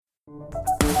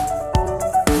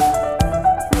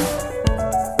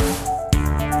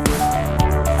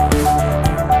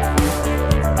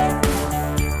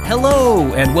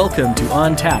Hello, and welcome to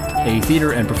On Tap, a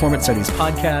theater and performance studies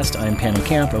podcast. I'm Panny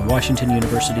Camp of Washington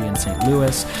University in St.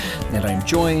 Louis, and I'm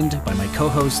joined by my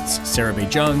co-hosts, Sarah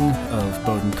Bae-Jung of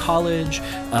Bowdoin College.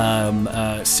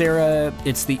 Sarah,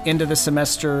 it's the end of the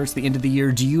semester, it's the end of the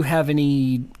year. Do you have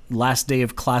any last day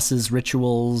of classes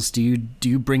rituals? Do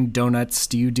you bring donuts?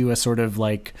 Do you do a sort of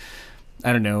like,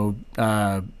 I don't know,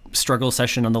 struggle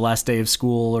session on the last day of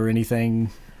school or anything?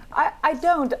 I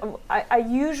don't. I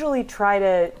usually try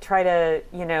to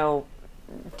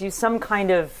do some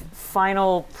kind of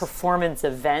final performance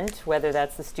event, whether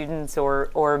that's the students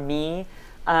or me,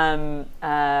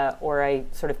 or I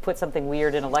sort of put something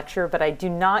weird in a lecture. But I do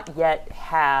not yet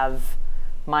have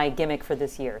my gimmick for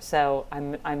this year. So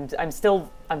I'm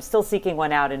still seeking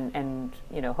one out, and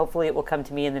hopefully it will come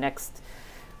to me in the next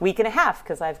week and a half,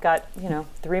 because I've got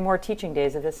 3 more teaching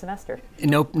days of this semester.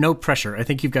 No pressure. I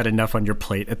think you've got enough on your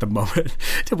plate at the moment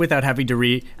without having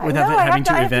to I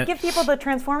have to give people the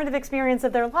transformative experience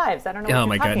of their lives. I don't know. Oh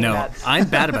my God, no! About. I'm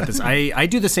bad about this. I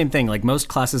do the same thing. Like most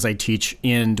classes I teach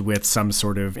end with some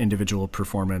sort of individual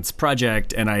performance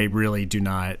project, and I really do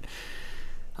not.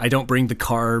 I don't bring the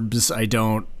carbs. I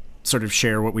don't sort of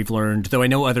share what we've learned, though I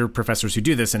know other professors who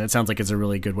do this, and it sounds like it's a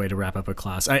really good way to wrap up a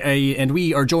class. And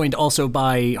we are joined also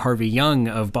by Harvey Young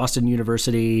of Boston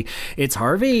University. It's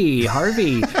Harvey.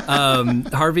 Harvey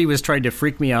was trying to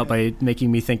freak me out by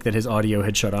making me think that his audio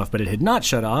had shut off, but it had not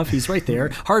shut off. He's right there.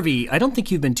 Harvey, I don't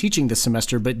think you've been teaching this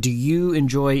semester, but do you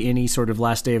enjoy any sort of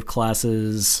last day of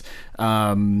classes,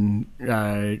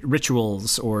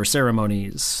 rituals or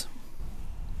ceremonies?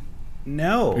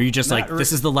 No. Or are you just like,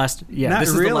 this is the last, this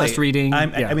is the last reading?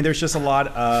 I mean, there's just a lot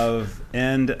of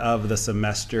end of the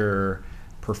semester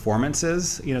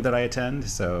performances, that I attend.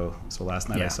 So last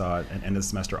night I saw an end of the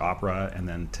semester opera, and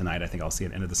then tonight I think I'll see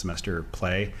an end of the semester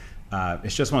play.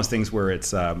 It's just one of those things where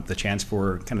it's the chance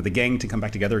for kind of the gang to come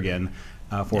back together again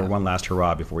for one last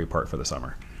hurrah before we part for the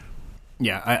summer.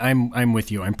 Yeah, I'm with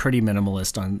you. I'm pretty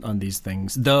minimalist on these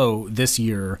things, though this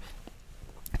year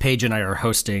Paige and I are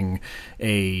hosting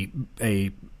a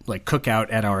like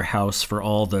cookout at our house for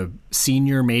all the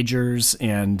senior majors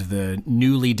and the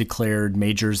newly declared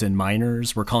majors and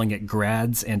minors. We're calling it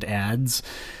grads and ads,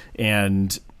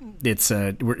 and it's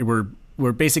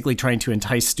we're basically trying to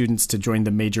entice students to join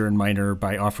the major and minor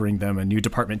by offering them a new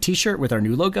department T-shirt with our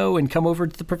new logo and come over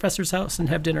to the professor's house and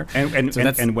have dinner.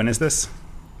 And when is this?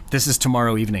 This is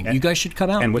tomorrow evening. You guys should come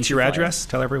out. And what's your address?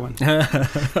 Tell everyone.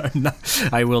 No,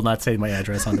 I will not say my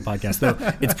address on the podcast, though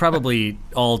it's probably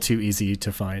all too easy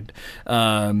to find.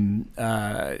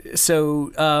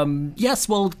 Yes,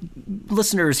 well,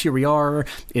 listeners, here we are.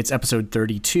 It's episode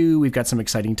 32. We've got some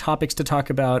exciting topics to talk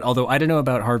about, although I don't know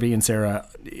about Harvey and Sarah.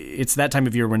 It's that time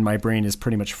of year when my brain is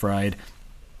pretty much fried.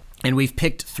 And we've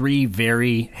picked 3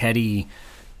 very heady,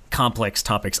 complex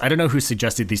topics. I don't know who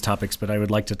suggested these topics, but I would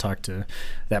like to talk to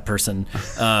that person.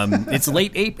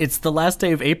 It's the last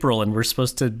day of April, and we're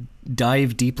supposed to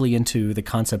dive deeply into the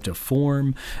concept of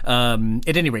form.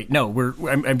 At any rate,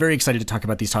 I'm very excited to talk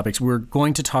about these topics. We're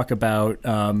going to talk about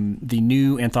the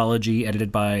new anthology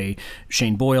edited by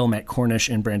Shane Boyle, Matt Cornish,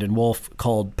 and Brandon Wolfe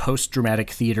called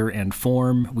Post-Dramatic Theater and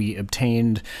Form. We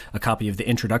obtained a copy of the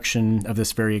introduction of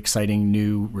this very exciting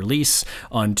new release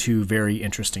on 2 very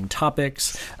interesting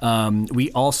topics.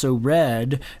 We also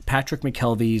read Patrick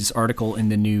McKelvey's article in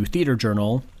the New Theater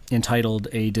Journal entitled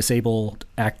A Disabled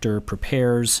Actor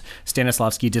Prepares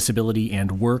Stanislavski Disability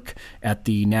and Work at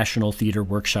the National Theater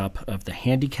Workshop of the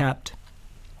Handicapped.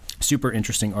 Super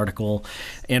interesting article.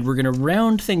 And we're going to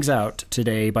round things out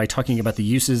today by talking about the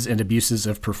uses and abuses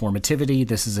of performativity.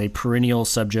 This is a perennial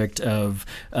subject of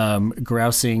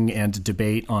grousing and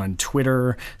debate on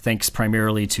Twitter, thanks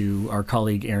primarily to our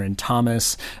colleague Aaron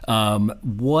Thomas.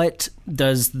 What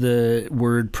does the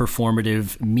word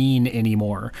performative mean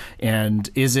anymore? And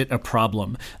is it a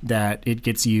problem that it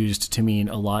gets used to mean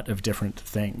a lot of different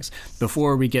things?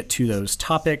 Before we get to those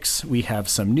topics, we have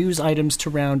some news items to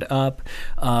round up.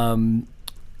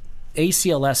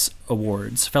 ACLS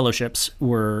awards, fellowships,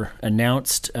 were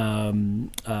announced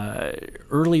earlier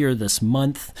this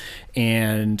month,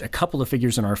 and a couple of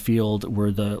figures in our field were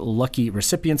the lucky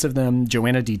recipients of them.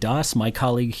 Joanna D. Doss, my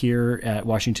colleague here at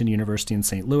Washington University in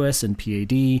St. Louis and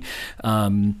PAD,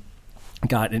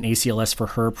 got an ACLS for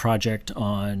her project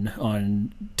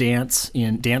on dance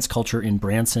culture in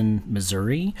Branson,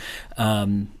 Missouri.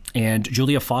 And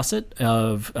Julia Fawcett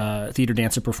of Theater,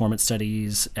 Dance, and Performance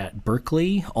Studies at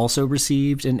Berkeley also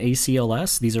received an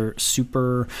ACLS. These are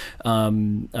super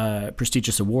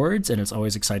prestigious awards, and it's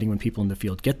always exciting when people in the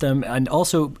field get them. And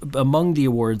also among the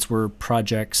awards were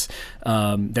projects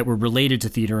that were related to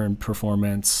theater and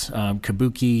performance,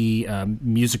 kabuki,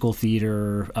 musical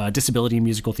theater, disability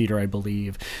musical theater, I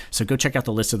believe. So go check out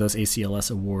the list of those ACLS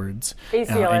awards.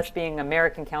 ACLS being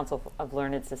American Council of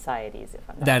Learned Societies, if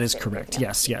I'm not That mistaken. is correct,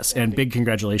 yes. And big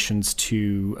congratulations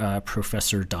to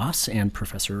Professor Doss and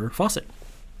Professor Fawcett.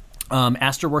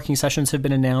 Astor working sessions have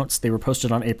been announced. They were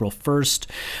posted on April 1st.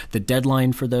 The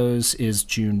deadline for those is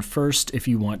June 1st. If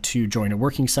you want to join a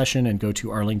working session and go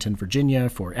to Arlington, Virginia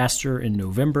for Astor in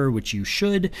November, which you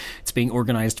should. It's being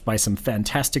organized by some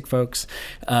fantastic folks.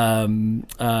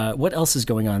 What else is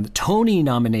going on? The Tony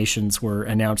nominations were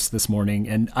announced this morning,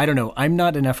 and I don't know, I'm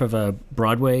not enough of a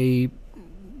Broadway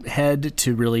head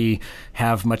to really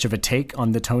have much of a take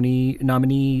on the Tony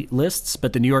nominee lists,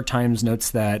 but the New York Times notes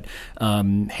that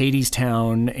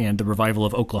Hadestown and the Revival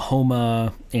of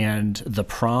Oklahoma and The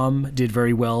Prom did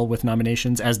very well with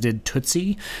nominations, as did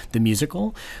Tootsie, the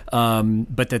musical,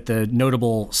 but that the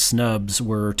notable snubs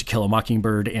were To Kill a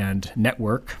Mockingbird and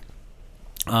Network.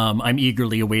 I'm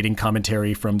eagerly awaiting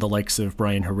commentary from the likes of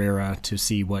Brian Herrera to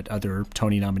see what other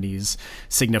Tony nominees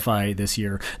signify this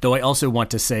year. Though I also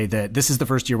want to say that this is the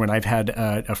first year when I've had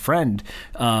a friend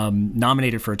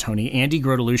nominated for a Tony. Andy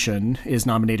Grotelushian is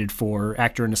nominated for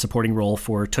actor in a supporting role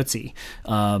for Tootsie.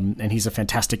 And he's a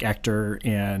fantastic actor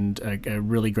and a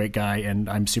really great guy. And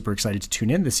I'm super excited to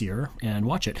tune in this year and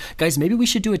watch it. Guys, maybe we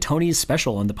should do a Tony's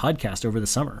special on the podcast over the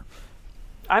summer.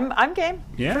 I'm game.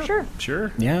 Yeah, for sure.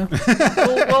 Sure. Yeah.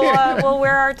 We'll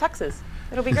wear our tuxes.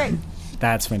 It'll be great.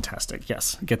 That's fantastic.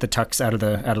 Yes, get the tux out of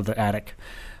the attic.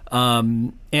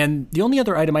 And the only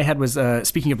other item I had was,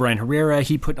 speaking of Brian Herrera,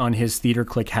 he put on his Theater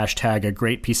Click hashtag a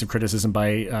great piece of criticism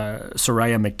by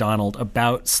Soraya McDonald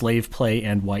about Slave Play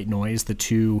and White Noise, the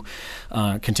two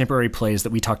contemporary plays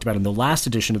that we talked about in the last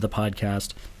edition of the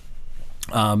podcast.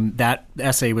 That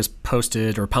essay was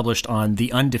posted or published on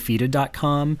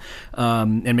theundefeated.com,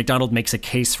 and McDonald makes a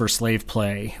case for slave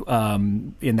play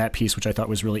in that piece, which I thought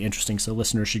was really interesting. So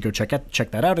listeners should go check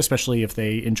that out, especially if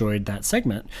they enjoyed that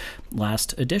segment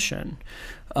last edition.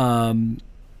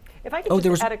 If I could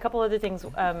just add a couple other things.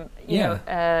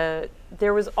 There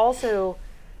was also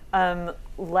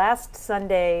last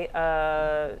Sunday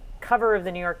cover of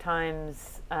the New York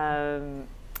Times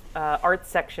arts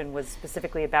section was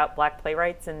specifically about Black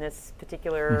playwrights in this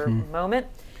particular moment.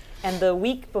 And the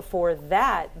week before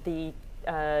that, the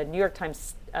New York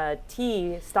Times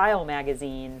T Style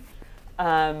magazine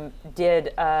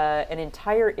did an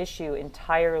entire issue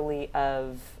entirely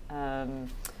of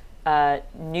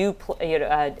new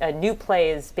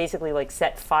plays, basically like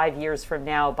set 5 years from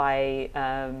now by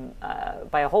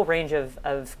a whole range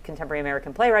of contemporary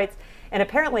American playwrights. And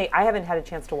apparently, I haven't had a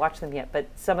chance to watch them yet, but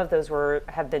some of those are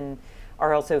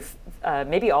also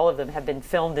maybe all of them have been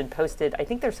filmed and posted. I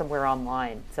think they're somewhere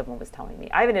online. Someone was telling me.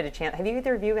 I haven't had a chance. Have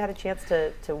either of you had a chance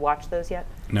to watch those yet?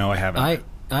 No, I haven't.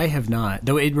 I have not.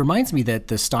 Though it reminds me that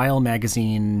the Style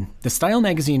magazine,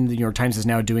 the New York Times is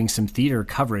now doing some theater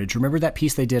coverage. Remember that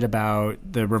piece they did about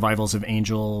the revivals of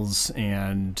Angels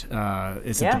and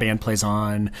The Band Plays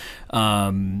On?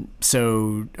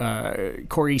 So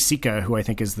Corey Sika, who I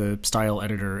think is the style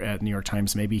editor at New York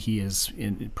Times, maybe he is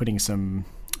putting some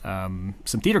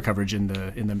theater coverage in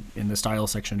the style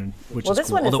section, which is this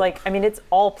cool. One is it's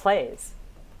all plays.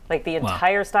 Like the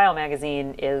entire Style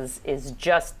magazine is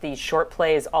just these short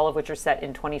plays, all of which are set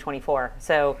in 2024.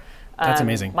 So that's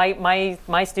amazing.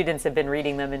 My students have been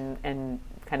reading them and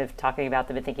kind of talking about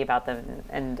them and thinking about them,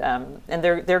 and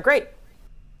they're great.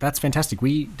 That's fantastic.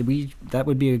 That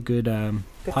would be a good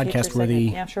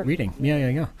podcast-worthy reading.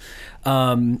 Yeah.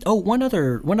 One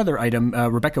other item.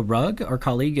 Rebecca Rugg, our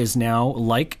colleague, is now,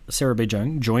 like Sarah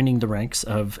Bae-jung, joining the ranks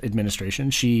of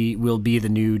administration. She will be the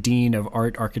new Dean of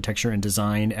Art, Architecture, and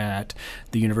Design at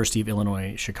the University of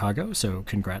Illinois, Chicago. So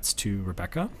congrats to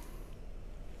Rebecca.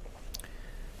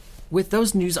 With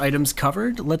those news items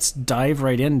covered, let's dive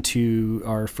right into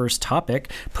our first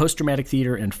topic, post-dramatic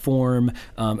theater and form,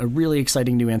 a really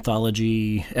exciting new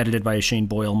anthology edited by Shane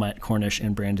Boyle, Matt Cornish,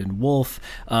 and Brandon Wolfe.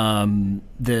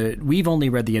 We've only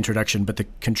read the introduction, but the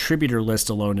contributor list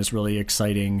alone is really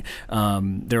exciting.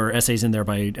 There are essays in there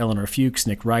by Eleanor Fuchs,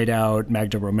 Nick Rideout,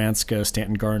 Magda Romanska,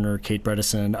 Stanton Garner, Kate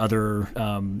Bredesen, other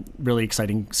really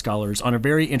exciting scholars on a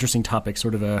very interesting topic,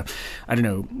 sort of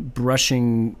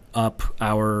brushing up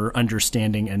our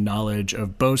understanding and knowledge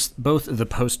of both the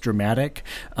post-dramatic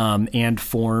and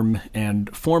form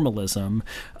and formalism.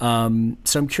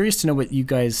 So I'm curious to know what you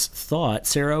guys thought.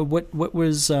 Sarah, what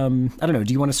was, I don't know,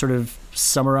 do you want to sort of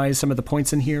summarize some of the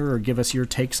points in here or give us your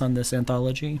takes on this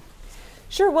anthology?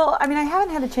 Sure. Well, I mean, I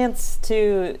haven't had a chance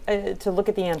to look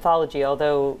at the anthology,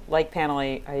 although, like Panel,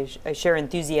 I share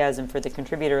enthusiasm for the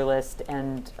contributor list,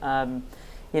 and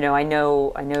I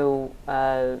know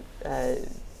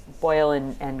Boyle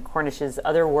and Cornish's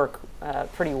other work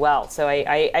pretty well. So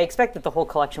I expect that the whole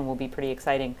collection will be pretty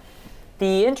exciting.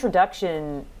 The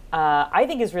introduction, I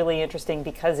think, is really interesting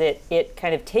because it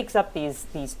kind of takes up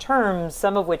these terms,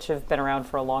 some of which have been around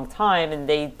for a long time, and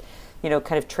they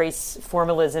kind of trace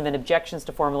formalism and objections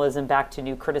to formalism back to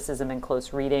new criticism and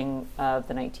close reading of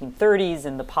the 1930s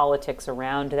and the politics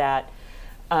around that,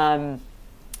 and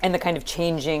the kind of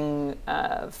changing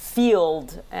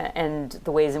field and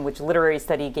the ways in which literary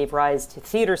study gave rise to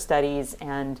theater studies,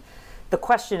 and the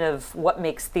question of what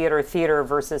makes theater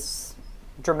versus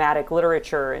dramatic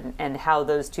literature, and how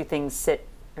those two things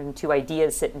two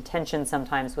ideas sit in tension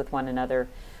sometimes with one another,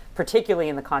 particularly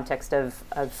in the context of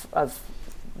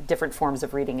different forms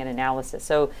of reading and analysis.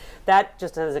 So that,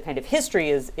 just as a kind of history,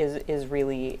 is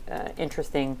really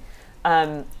interesting.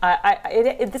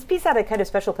 This piece had a kind of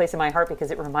special place in my heart because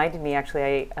it reminded me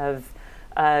actually of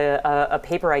a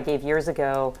paper I gave years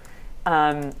ago,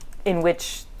 in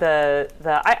which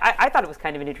I thought it was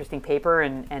kind of an interesting paper,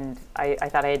 and I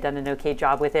thought I had done an okay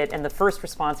job with it. And the first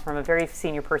response from a very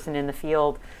senior person in the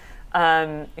field, who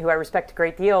I respect a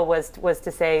great deal, was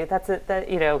to say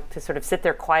to sort of sit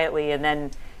there quietly and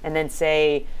then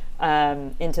say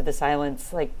into the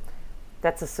silence, like,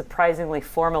 that's a surprisingly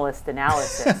formalist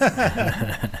analysis.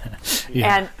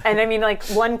 Yeah. And I mean, like,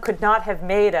 one could not have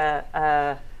made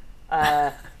a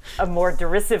more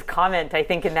derisive comment, I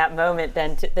think, in that moment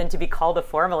than to be called a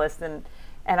formalist. And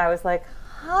I was like,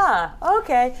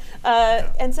 okay.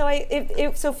 And so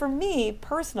so for me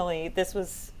personally, this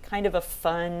was kind of a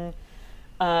fun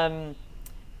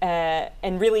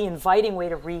and really inviting way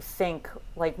to rethink,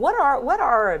 like, what are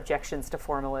our objections to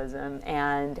formalism,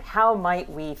 and how might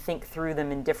we think through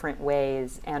them in different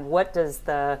ways, and what does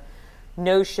the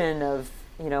notion of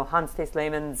Hans Thees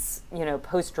Lehmann's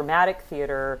post-dramatic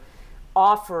theater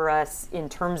offer us in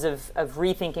terms of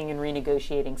rethinking and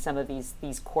renegotiating some of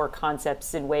these core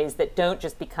concepts in ways that don't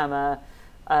just become a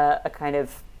kind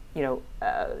of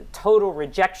total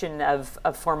rejection of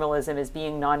formalism as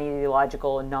being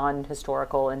non-ideological and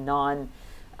non-historical and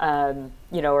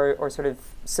or sort of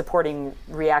supporting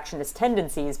reactionist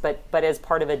tendencies, but as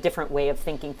part of a different way of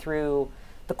thinking through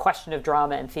the question of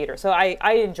drama and theater. So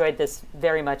I enjoyed this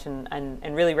very much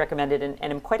and really recommend it, and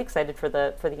I'm quite excited for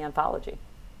the anthology.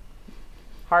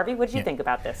 Harvey, what did you think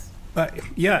about this?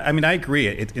 Yeah, I mean, I agree.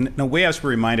 In a way, I was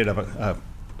reminded of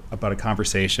about a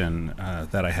conversation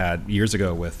that I had years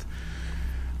ago with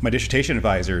my dissertation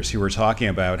advisors, who were talking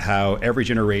about how every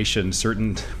generation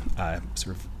certain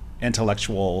sort of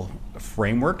intellectual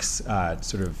frameworks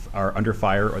sort of are under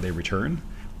fire or they return.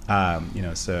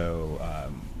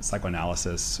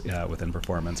 Psychoanalysis within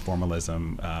performance,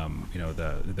 formalism,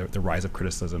 the rise of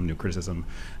criticism, new criticism,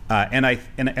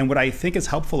 and what I think is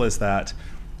helpful is that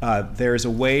there's a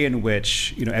way in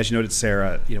which, as you noted,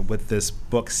 Sarah, what this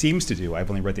book seems to do,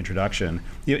 I've only read the introduction,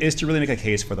 is to really make a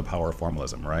case for the power of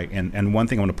formalism, right? And one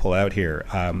thing I want to pull out here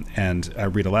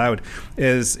and read aloud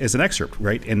is an excerpt,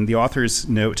 right? In the author's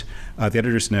note, the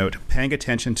editor's note, paying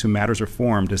attention to matters of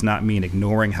form does not mean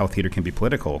ignoring how theater can be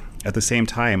political. At the same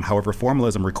time, however,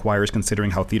 formalism requires considering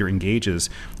how theater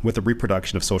engages with the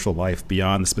reproduction of social life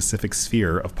beyond the specific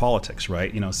sphere of politics,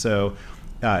 right?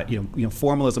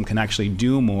 Formalism can actually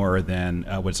do more than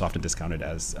what's often discounted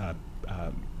as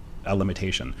a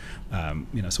limitation.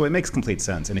 So it makes complete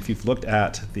sense. And if you've looked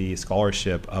at the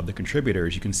scholarship of the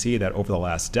contributors, you can see that over the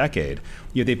last decade,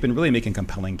 they've been really making a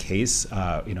compelling case,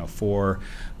 for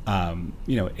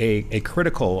a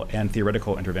critical and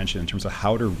theoretical intervention in terms of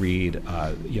how to read,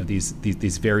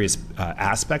 these various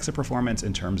aspects of performance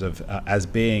in terms of as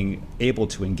being able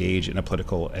to engage in a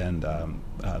political and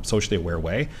socially aware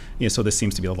way. So this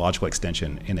seems to be a logical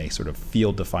extension in a sort of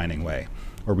field-defining way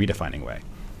or redefining way.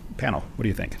 Panel, what do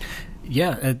you think?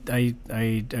 Yeah, I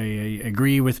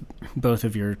agree with both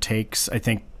of your takes. I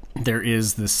think there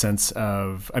is this sense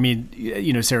of, I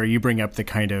mean, Sarah, you bring up the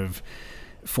kind of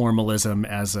formalism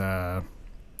as a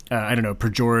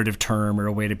pejorative term or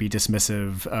a way to be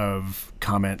dismissive of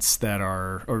comments that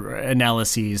are, or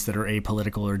analyses that are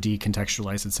apolitical or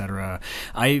decontextualized, etc.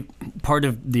 Part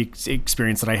of the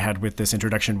experience that I had with this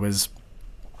introduction was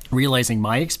realizing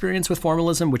my experience with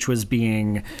formalism, which was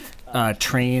being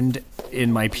trained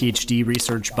in my PhD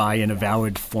research by an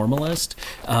avowed formalist,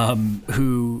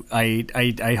 who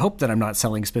I hope that I'm not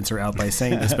selling Spencer out by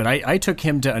saying this, but I took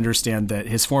him to understand that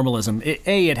his formalism,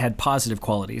 it had positive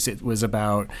qualities. It was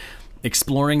about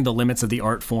exploring the limits of the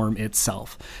art form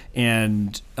itself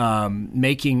and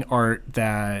making art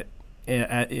that,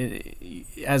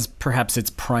 as perhaps its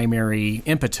primary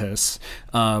impetus,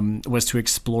 was to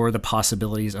explore the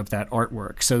possibilities of that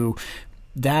artwork. So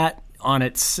that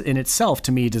in itself,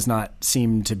 to me, does not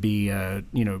seem to be a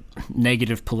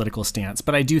negative political stance.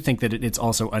 But I do think that it's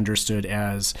also understood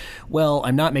as, well,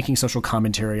 I'm not making social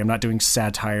commentary, I'm not doing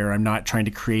satire, I'm not trying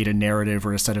to create a narrative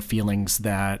or a set of feelings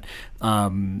that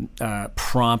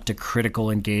prompt a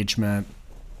critical engagement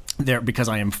there because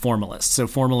I am formalist. So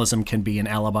formalism can be an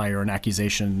alibi or an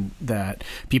accusation that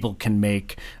people can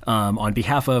make on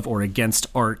behalf of or against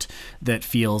art that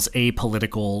feels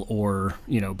apolitical or,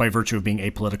 by virtue of being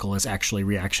apolitical is actually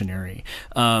reactionary.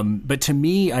 But to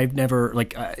me, I've never,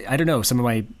 I don't know, some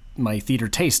of my theater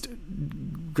taste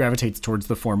gravitates towards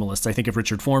the formalists. I think of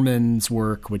Richard Foreman's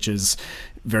work, which is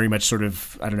very much sort of,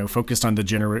 focused on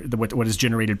what is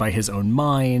generated by his own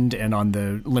mind and on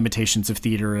the limitations of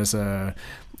theater as a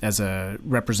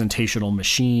representational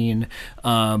machine.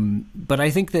 But I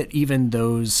think that even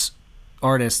those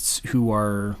artists who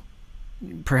are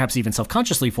perhaps even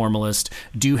self-consciously formalist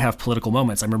do have political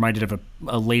moments. I'm reminded of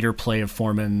a later play of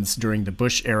Foreman's during the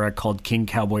Bush era called King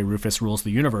Cowboy Rufus Rules the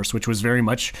Universe, which was very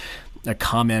much a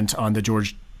comment on the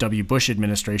George W. Bush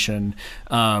administration,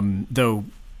 though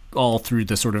all through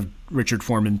the sort of Richard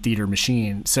Foreman theater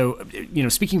machine. So,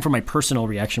 speaking from my personal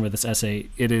reaction with this essay,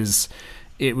 it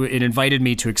invited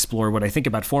me to explore what I think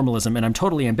about formalism, and I'm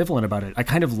totally ambivalent about it. I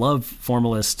kind of love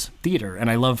formalist theater, and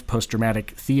I love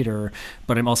post-dramatic theater,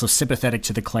 but I'm also sympathetic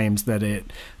to the claims that it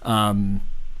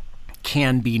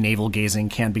can be navel-gazing,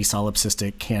 can be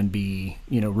solipsistic, can be,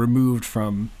 removed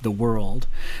from the world.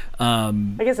 I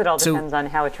guess it all depends on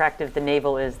how attractive the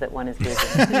navel is that one is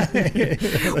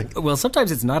gazing. Well,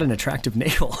 sometimes it's not an attractive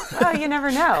navel. Well, you never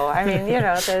know. I mean,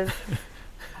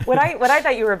 What I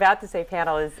thought you were about to say,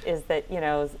 panel, is that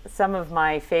some of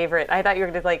my favorite. I thought you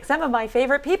were going to some of my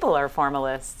favorite people are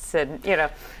formalists, and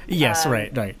Yes,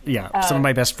 right, yeah. Some of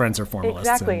my best friends are formalists.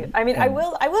 Exactly. I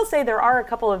will say there are a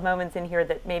couple of moments in here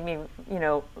that made me,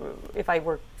 if I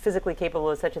were physically capable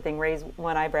of such a thing, raise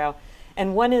one eyebrow,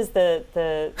 and one is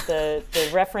the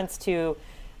reference to.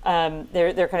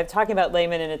 They're kind of talking about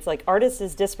Lehman, and it's like artists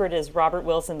as disparate as Robert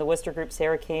Wilson, the Worcester Group,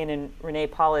 Sarah Kane, and Renee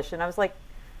Polish, and I was like,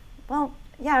 well.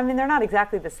 Yeah, I mean, they're not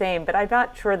exactly the same, but I'm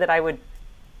not sure that I would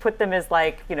put them as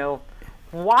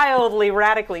wildly,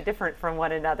 radically different from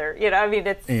one another.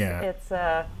 It's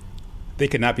They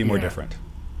could not be more different.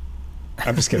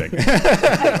 I'm just kidding.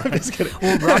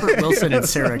 Well, Robert Wilson and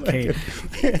Sarah Kane.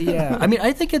 Yeah, I mean,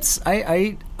 I think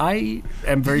I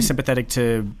am very sympathetic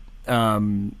to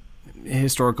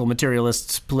historical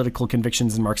materialists' political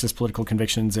convictions and Marxist political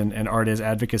convictions and art as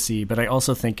advocacy, but I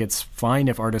also think it's fine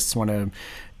if artists want to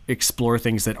explore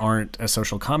things that aren't a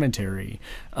social commentary.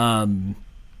 At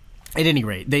any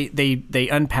rate, they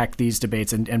unpack these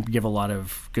debates and give a lot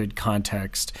of good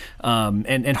context.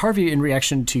 And Harvey, in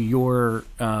reaction to your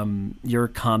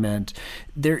comment,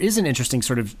 there is an interesting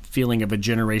sort of feeling of a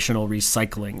generational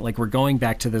recycling. Like we're going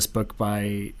back to this book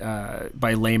by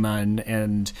Lehman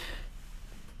and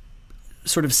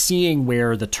sort of seeing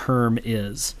where the term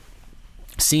is,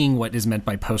 seeing what is meant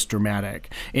by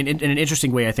post-dramatic. In an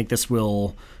interesting way, I think this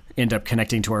will end up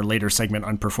connecting to our later segment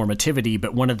on performativity,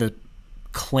 but one of the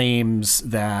claims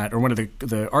that, or one of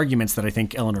the arguments that I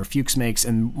think Eleanor Fuchs makes,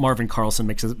 and Marvin Carlson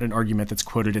makes an argument that's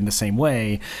quoted in the same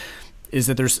way, is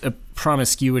that there's a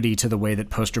promiscuity to the way that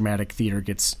post-dramatic theater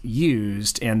gets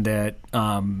used, and that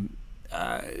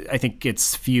I think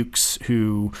it's Fuchs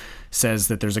who says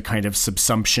that there's a kind of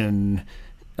subsumption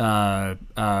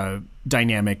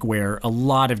dynamic where a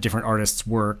lot of different artists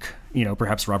work.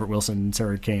 Perhaps Robert Wilson and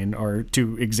Sarah Kane are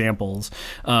two examples,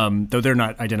 though they're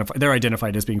not identified. They're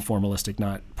identified as being formalistic,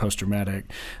 not post-dramatic.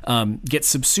 Get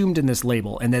subsumed in this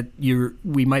label, and that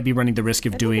we might be running the risk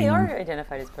of doing. They are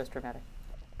identified as post-dramatic.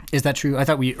 Is that true? I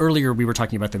thought earlier we were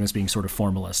talking about them as being sort of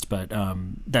formalist, but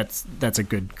that's a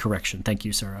good correction. Thank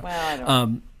you, Sarah. Well, I don't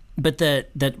know. But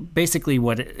that basically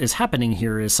what is happening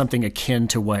here is something akin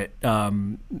to what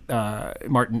Martin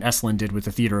Esslin did with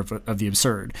the Theater of the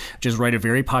Absurd, which is write a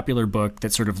very popular book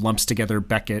that sort of lumps together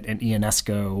Beckett and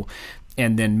Ionesco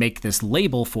and then make this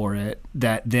label for it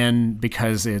that then,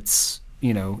 because it's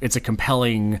it's a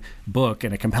compelling book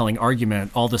and a compelling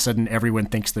argument, all of a sudden everyone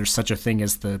thinks there's such a thing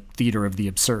as the theater of the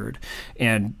absurd.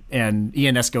 And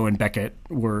Ionesco and Beckett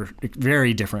were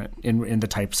very different in the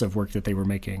types of work that they were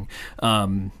making.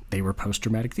 They were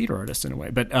post-dramatic theater artists in a way.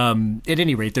 But at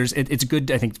any rate, it's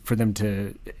good, I think, for them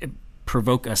to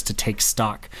provoke us to take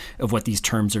stock of what these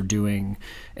terms are doing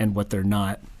and what they're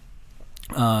not.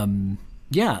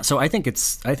 So I think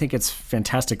it's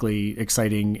fantastically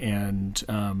exciting,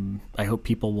 and I hope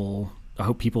people will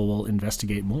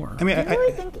investigate more. I mean, do you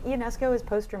really think Ionesco is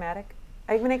post-dramatic?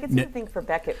 I mean, I could see the thing for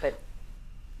Beckett, but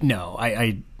no,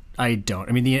 I don't.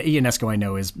 I mean, the Ionesco I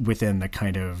know is within the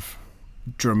kind of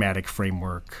dramatic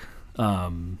framework. I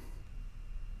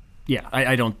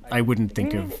wouldn't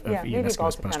think of Ionesco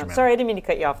as post-dramatic. Sorry, I didn't mean to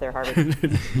cut you off there, Harvey.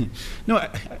 No,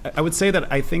 I would say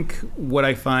that I think what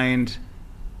I find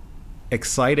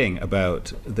exciting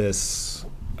about this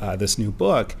new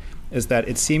book is that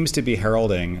it seems to be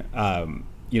heralding,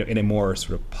 in a more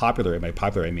sort of popular, by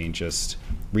popular I mean just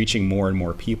reaching more and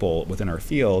more people within our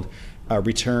field, a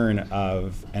return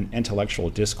of an intellectual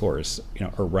discourse,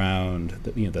 around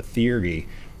the theory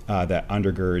that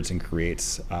undergirds and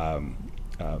creates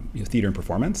theater and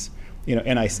performance,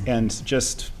 and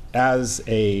just as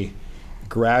a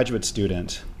graduate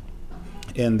student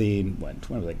in the when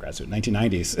was I graduate?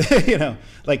 1990s.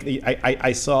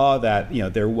 I saw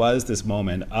that there was this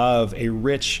moment of a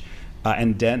rich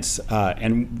and dense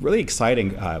and really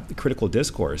exciting critical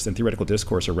discourse and theoretical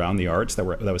discourse around the arts that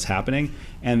was happening,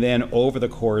 and then over the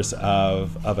course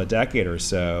of a decade or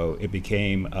so, it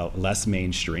became less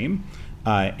mainstream,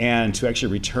 and to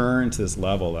actually return to this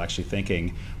level of actually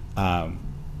thinking.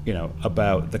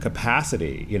 About the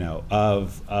capacity,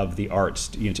 of the arts,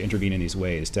 to intervene in these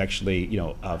ways, to actually,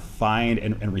 find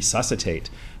and resuscitate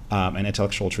an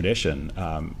intellectual tradition,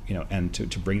 and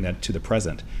to bring that to the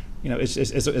present,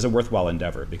 is a worthwhile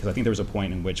endeavor, because I think there was a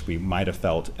point in which we might have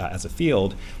felt as a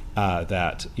field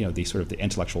that, the sort of the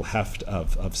intellectual heft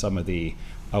of some of the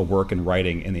work and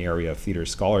writing in the area of theater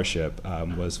scholarship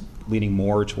was leaning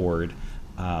more toward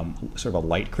sort of a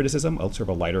light criticism, sort of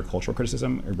a lighter cultural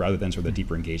criticism, rather than sort of the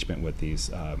deeper engagement with these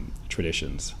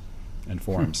traditions and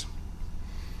forms.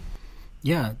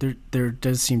 Yeah, there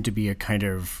does seem to be a kind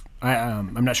of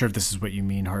I'm not sure if this is what you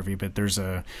mean, Harvey, but there's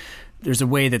a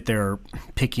way that they're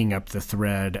picking up the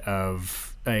thread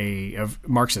of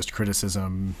Marxist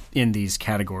criticism in these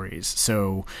categories.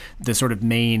 So the sort of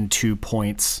main 2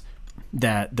 points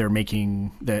that they're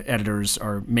making, the editors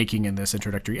are making in this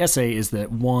introductory essay, is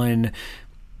that one,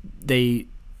 they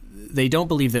don't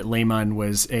believe that Lehmann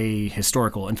was a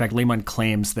historical. In fact, Lehmann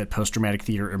claims that post-dramatic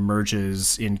theater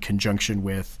emerges in conjunction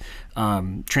with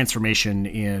transformation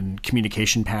in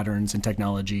communication patterns and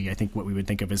technology. I think what we would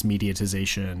think of as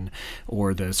mediatization,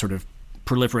 or the sort of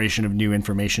proliferation of new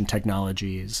information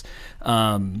technologies.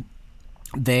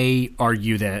 They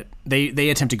argue that they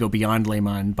attempt to go beyond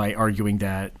Lehmann by arguing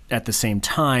that at the same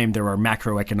time there are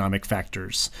macroeconomic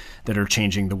factors that are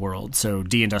changing the world. So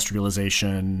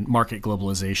deindustrialization, market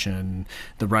globalization,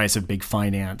 the rise of big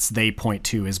finance, they point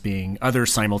to as being other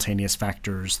simultaneous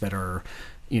factors that are,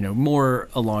 more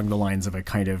along the lines of a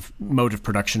kind of mode of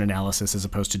production analysis as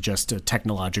opposed to just a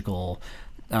technological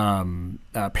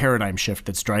paradigm shift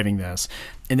that's driving this.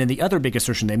 And then the other big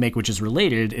assertion they make, which is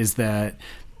related, is that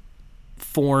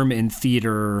form in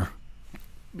theater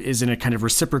is in a kind of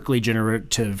reciprocally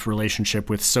generative relationship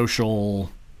with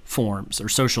social forms or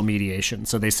social mediation.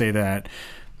 So they say that,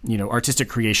 artistic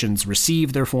creations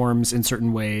receive their forms in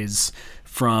certain ways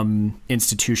from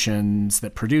institutions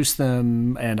that produce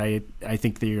them. And I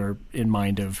think they are in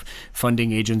mind of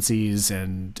funding agencies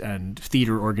and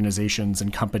theater organizations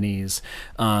and companies.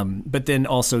 But then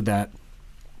also that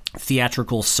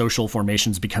theatrical social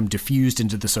formations become diffused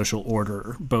into the social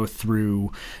order, both through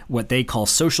what they call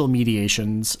social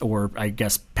mediations, or I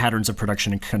guess patterns of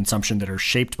production and consumption that are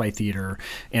shaped by theater,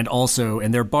 and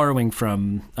they're borrowing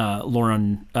from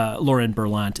Lauren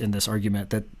Berlant in this argument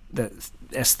that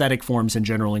aesthetic forms in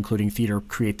general, including theater,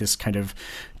 create this kind of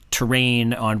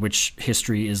terrain on which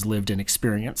history is lived and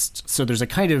experienced. So there's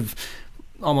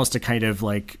almost a kind of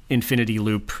like infinity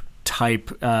loop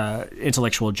type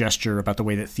intellectual gesture about the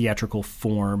way that theatrical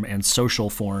form and social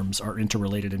forms are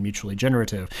interrelated and mutually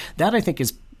generative. That, I think,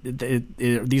 is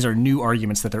these are new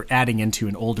arguments that they're adding into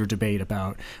an older debate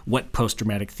about what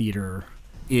post-dramatic theater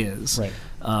is, right?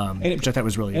 Which I thought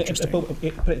was really interesting.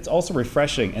 But it's also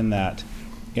refreshing in that,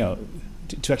 to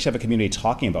actually have a community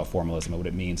talking about formalism and what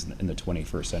it means in the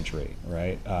 21st century,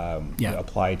 right?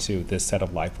 Apply to this set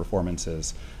of live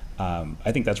performances.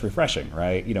 I think that's refreshing,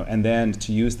 right? And then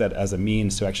to use that as a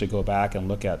means to actually go back and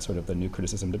look at sort of the new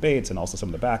criticism debates and also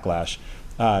some of the backlash,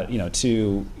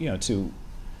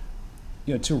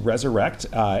 to resurrect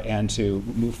and to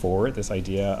move forward this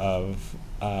idea of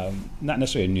not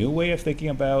necessarily a new way of thinking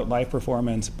about live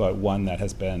performance, but one that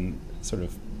has been sort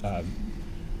of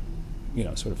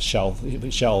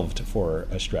shelved for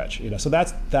a stretch. So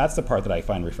that's the part that I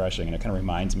find refreshing, and it kind of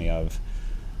reminds me of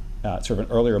sort of an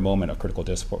earlier moment of critical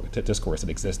discourse that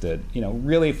existed.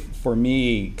 Really for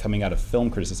me, coming out of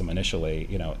film criticism initially,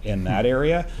 in that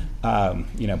area,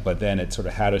 but then it sort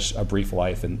of had a brief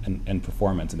life in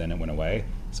performance, and then it went away.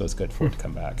 So it's good for it to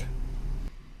come back.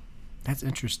 That's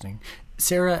interesting.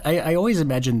 Sarah, I always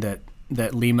imagined that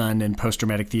Lehman and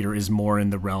post-dramatic theater is more in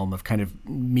the realm of kind of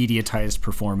mediatized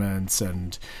performance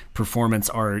and performance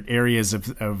art, areas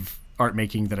of art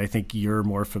making that I think you're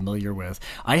more familiar with.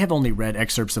 I have only read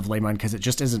excerpts of Lehman because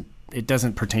it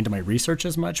doesn't pertain to my research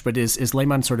as much, but is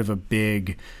Lehman sort of a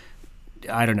big,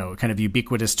 I don't know, kind of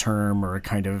ubiquitous term, or a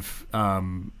kind of,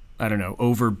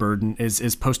 overburdened?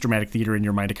 Is post-dramatic theater in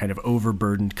your mind a kind of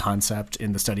overburdened concept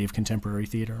in the study of contemporary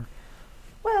theater?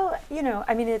 Well,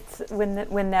 it's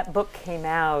when that book came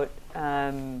out,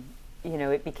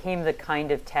 it became the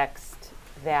kind of text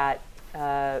that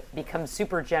becomes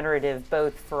super generative,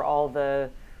 both for all the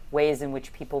ways in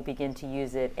which people begin to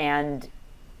use it and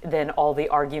then all the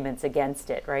arguments against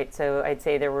it, right? So I'd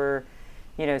say there were,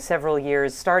 several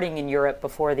years starting in Europe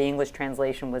before the English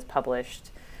translation was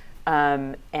published,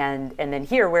 and then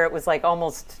here where it was like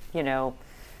almost,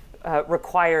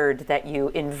 required that you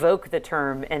invoke the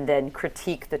term and then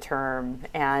critique the term,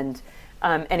 and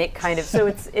it kind of, so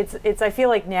it's I feel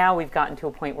like now we've gotten to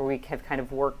a point where we have kind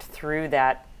of worked through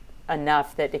that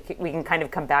enough that we can kind of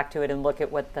come back to it and look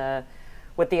at what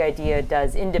the idea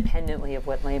does independently of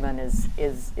what Lehman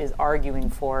is arguing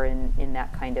for in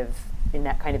that kind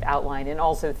of outline, and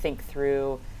also think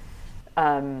through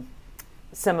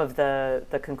some of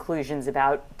the conclusions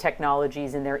about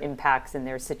technologies and their impacts and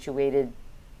their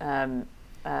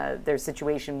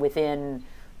situation within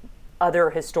other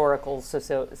historical,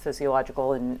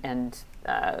 sociological, and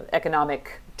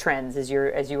economic trends, as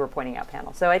you were pointing out,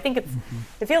 panel. So I think it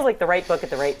feels like the right book at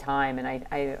the right time, and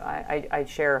I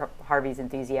share Harvey's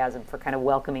enthusiasm for kind of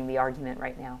welcoming the argument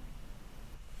right now.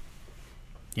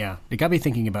 Yeah, it got me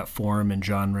thinking about form and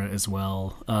genre as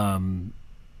well.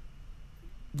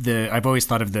 I've always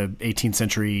thought of the 18th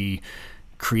century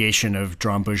creation of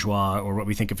drame bourgeois, or what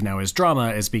we think of now as drama,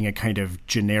 as being a kind of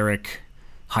generic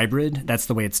hybrid. That's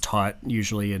the way it's taught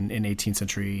usually in 18th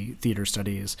century theater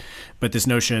studies. But this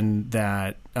notion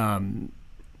that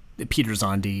Peter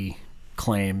Zondy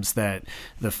claims that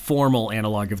the formal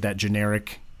analog of that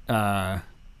generic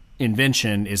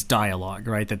invention is dialogue,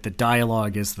 right? That the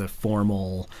dialogue is the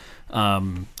formal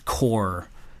core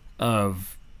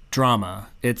of drama.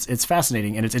 It's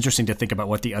fascinating, and it's interesting to think about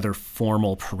what the other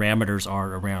formal parameters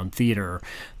are around theater.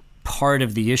 Part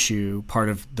of the issue, part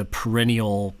of the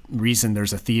perennial reason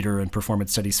there's a theater and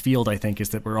performance studies field, I think, is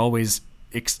that we're always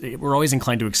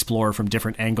inclined to explore from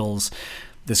different angles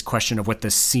this question of what the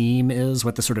seam is,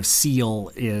 what the sort of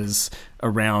seal is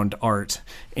around art.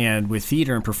 And with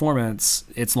theater and performance,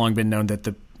 it's long been known that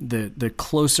the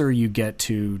closer you get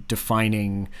to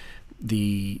defining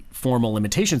the formal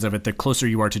limitations of it, the closer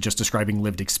you are to just describing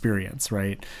lived experience,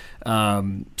 right?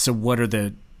 So what are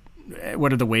the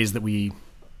ways that we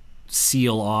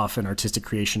seal off an artistic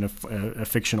creation of a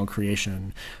fictional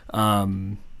creation?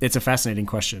 It's a fascinating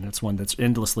question. It's one that's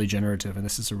endlessly generative, and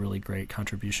this is a really great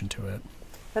contribution to it.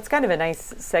 That's kind of a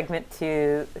nice segment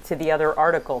to the other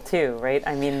article too, right?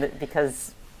 I mean,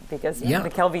 because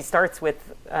McKelvey starts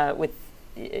with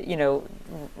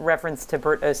reference to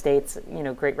Bert Ostate's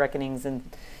Great Reckonings and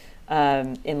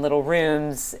in Little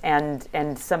Rooms, and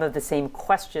some of the same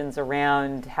questions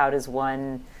around how does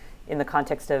one, in the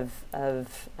context of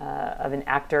an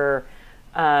actor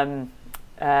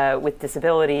with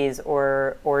disabilities,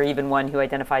 or even one who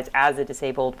identifies as a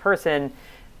disabled person,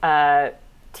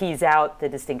 tease out the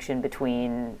distinction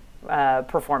between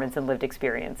performance and lived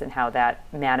experience, and how that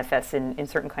manifests in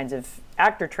certain kinds of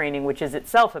actor training, which is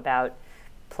itself about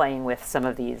playing with some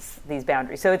of these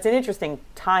boundaries. So it's an interesting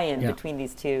tie-in between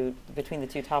the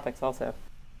two topics also.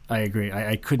 I agree.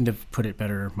 I couldn't have put it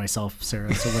better myself,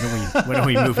 Sarah. So why don't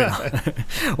we move it on?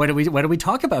 Why don't we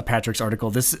talk about Patrick's article?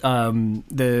 This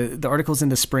the article's in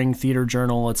the Spring Theater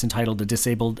Journal. It's entitled "A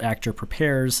Disabled Actor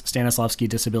Prepares: Stanislavski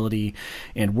Disability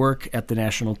and Work at the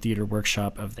National Theater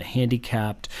Workshop of the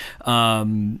Handicapped."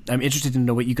 I'm interested to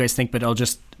know what you guys think, but I'll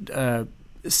just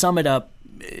sum it up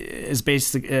as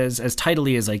basic as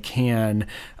tidily as I can.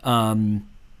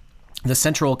 the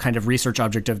central kind of research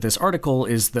object of this article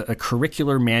is a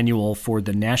curricular manual for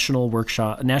the National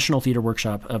Theater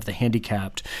Workshop of the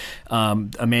Handicapped,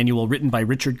 a manual written by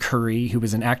Richard Curry, who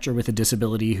was an actor with a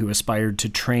disability who aspired to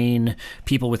train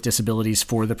people with disabilities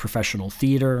for the professional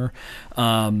theater.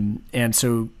 And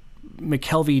so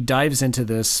McKelvey dives into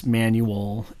this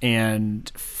manual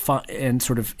and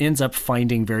sort of ends up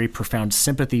finding very profound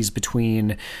sympathies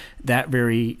between that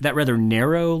rather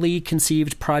narrowly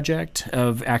conceived project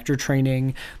of actor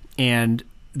training and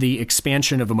the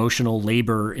expansion of emotional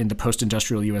labor in the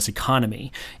post-industrial U.S.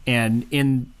 economy. And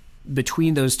in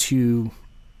between those two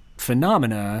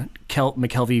phenomena,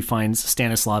 McKelvey finds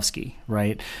Stanislavski,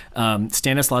 right?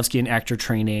 Stanislavski in actor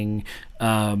training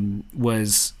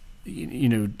was...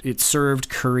 it served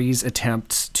Curry's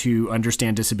attempt to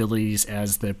understand disabilities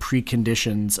as the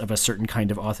preconditions of a certain kind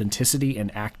of authenticity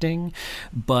in acting.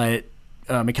 But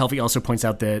McKelvey also points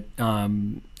out that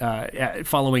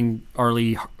following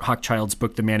Arlie Hochschild's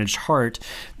book, The Managed Heart,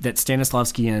 that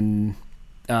Stanislavskian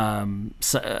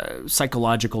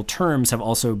psychological terms have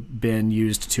also been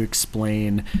used to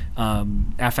explain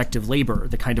affective labor,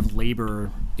 the kind of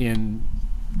labor in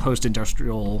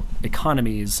post-industrial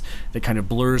economies that kind of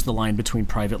blurs the line between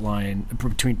private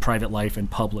life and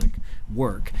public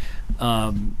work,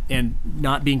 and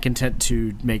not being content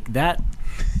to make that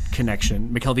connection,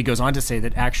 McKelvey goes on to say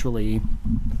that actually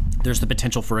there's the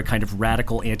potential for a kind of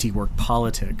radical anti-work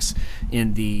politics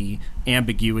in the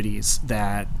ambiguities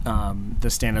that the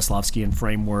Stanislavskian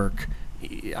framework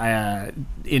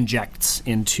injects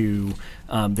into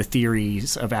the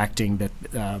theories of acting that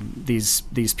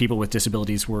these people with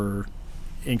disabilities were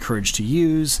encouraged to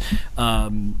use.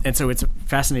 And so it's a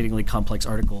fascinatingly complex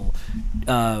article.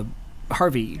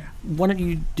 Harvey, why don't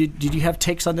you did you have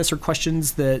takes on this or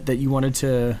questions that you wanted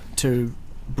to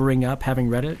bring up having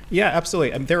read it? Yeah,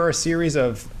 absolutely. There are a series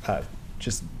of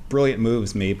just brilliant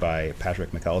moves made by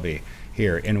Patrick McKelvey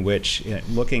here in which,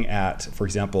 looking at, for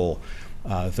example,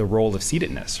 the role of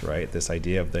seatedness, right? This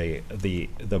idea of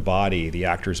the body, the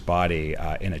actor's body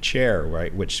in a chair,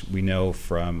 right? Which we know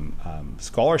from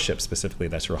scholarship specifically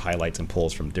that sort of highlights and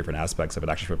pulls from different aspects of it.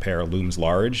 Actors Prepare looms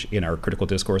large in our critical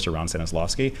discourse around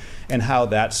Stanislavski, and how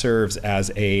that serves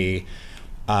as a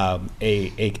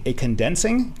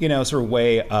condensing, sort of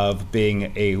way of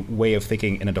being a way of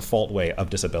thinking in a default way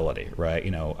of disability, right?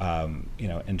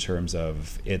 In terms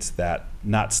of it's that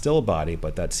not still body,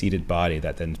 but that seated body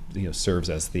that then serves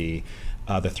as the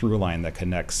through line that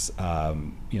connects,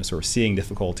 sort of seeing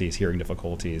difficulties, hearing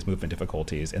difficulties, movement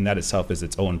difficulties, and that itself is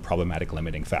its own problematic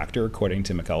limiting factor, according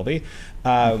to McKelvey,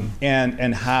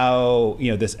 and how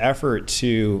this effort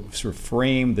to sort of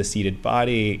frame the seated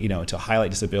body, to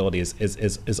highlight disability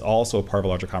is also part of a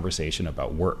larger conversation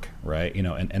about work, right?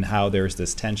 And how there's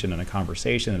this tension in a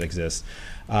conversation that exists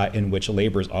in which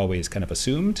labor is always kind of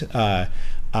assumed.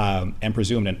 And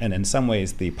presumed, and in some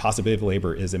ways, the possibility of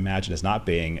labor is imagined as not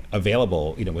being available,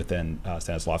 within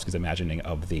Stanislavski's imagining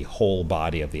of the whole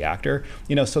body of the actor.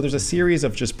 So there's a series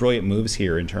of just brilliant moves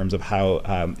here in terms of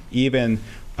how even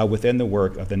within the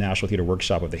work of the National Theater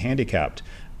Workshop of the Handicapped,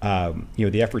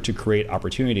 the effort to create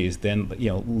opportunities then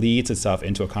leads itself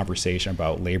into a conversation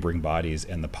about laboring bodies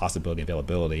and the possibility and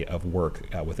availability of work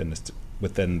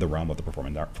within the realm of the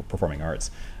performing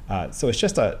arts. So it's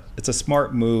a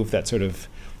smart move that sort of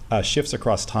shifts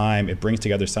across time. It brings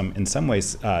together in some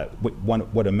ways,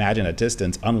 one would imagine at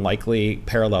distance, unlikely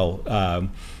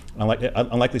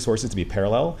sources to be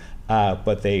parallel,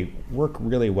 but they work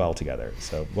really well together.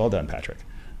 So well done, Patrick.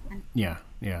 Yeah,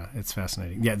 it's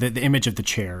fascinating. Yeah, the image of the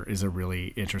chair is a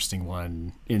really interesting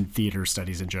one in theater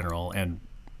studies in general, and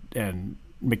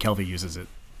McKelvey uses it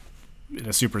in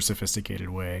a super sophisticated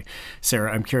way.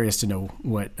 Sarah, I'm curious to know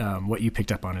what you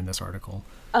picked up on in this article.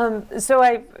 So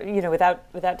I,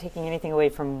 without taking anything away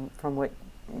from what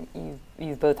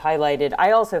you've both highlighted,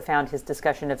 I also found his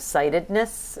discussion of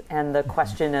sightedness and the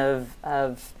question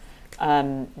of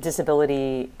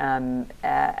disability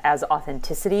as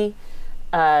authenticity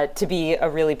to be a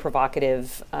really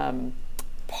provocative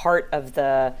part of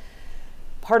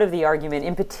the argument.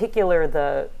 In particular,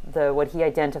 the what he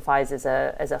identifies as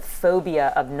a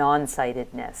phobia of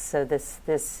non-sightedness. So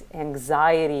this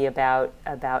anxiety about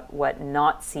what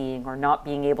not seeing or not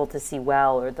being able to see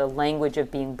well, or the language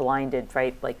of being blinded,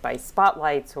 right, like by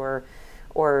spotlights or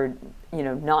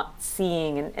not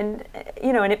seeing, and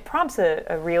it prompts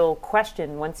a real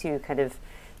question once you kind of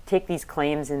take these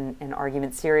claims and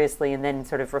arguments seriously, and then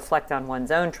sort of reflect on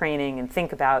one's own training and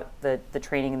think about the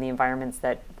training and the environments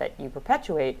that you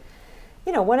perpetuate.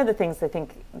 One of the things I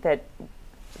think that,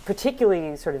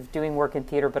 particularly sort of doing work in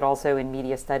theater, but also in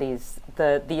media studies,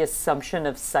 the assumption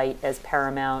of sight as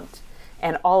paramount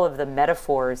and all of the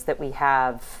metaphors that we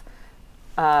have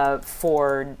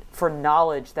for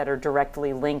knowledge that are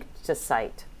directly linked to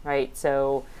sight, right?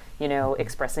 So,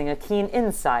 expressing a keen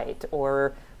insight,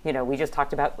 or we just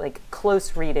talked about like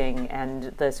close reading and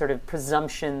the sort of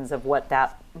presumptions of what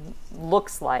that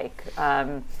looks like.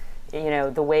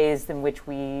 The ways in which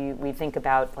we think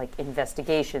about like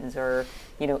investigations or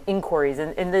inquiries,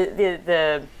 and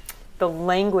the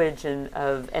language and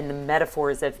the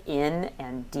metaphors of in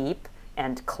and deep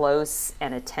and close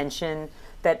and attention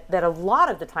that a lot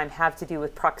of the time have to do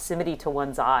with proximity to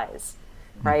one's eyes,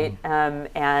 right?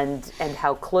 And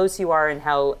how close you are, and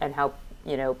how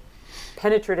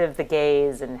penetrative the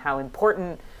gaze, and how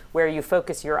important where you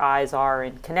focus your eyes are,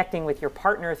 and connecting with your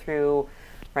partner through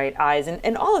eyes,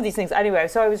 and all of these things. Anyway,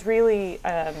 so I was really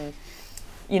I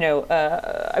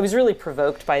was really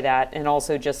provoked by that, and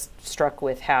also just struck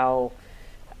with how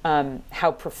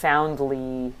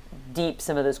profoundly deep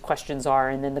some of those questions are,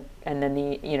 and then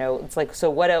the it's like, so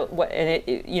what and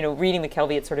it reading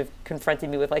McKelvey, it sort of confronted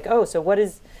me with like, oh, so what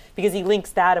is, because he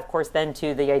links that of course then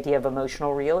to the idea of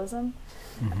emotional realism,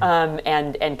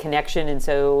 and connection, and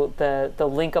so the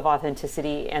link of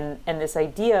authenticity, and this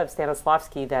idea of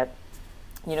Stanislavski that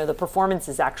the performance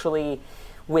is actually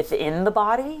within the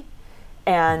body,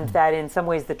 and that in some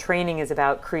ways the training is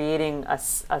about creating a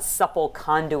supple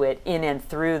conduit in and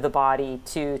through the body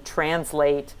to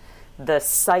translate the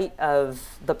sight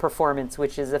of the performance,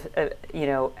 which is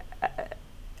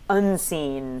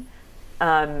unseen,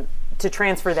 to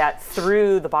transfer that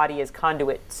through the body as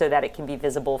conduit so that it can be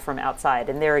visible from outside.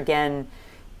 And there again,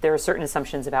 there are certain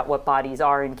assumptions about what bodies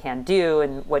are and can do,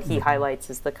 and what he highlights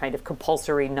is the kind of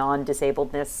compulsory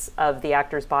non-disabledness of the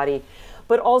actor's body,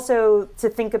 but also to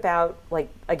think about, like,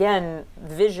 again,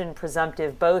 vision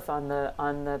presumptive both on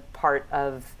the part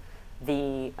of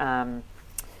the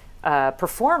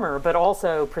performer, but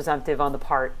also presumptive on the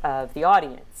part of the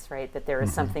audience, right? That there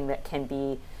is something that can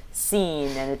be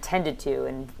seen and attended to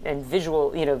and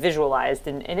visualized,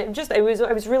 and I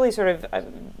was really sort of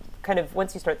kind of,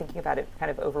 once you start thinking about it,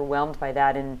 kind of overwhelmed by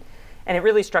that, and it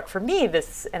really struck for me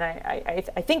this, and I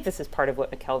think this is part of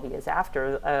what McKelvey is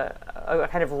after, a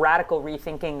kind of radical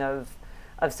rethinking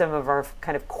of some of our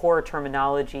kind of core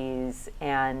terminologies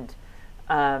and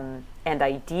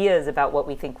ideas about what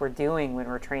we think we're doing when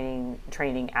we're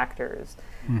training actors.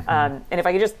 And if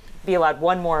I could just be allowed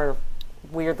one more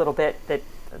weird little bit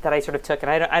that I sort of took,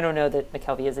 and I don't know that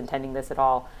McKelvey is intending this at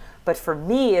all, but for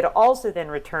me, it also then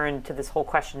returned to this whole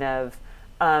question of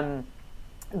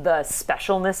the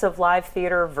specialness of live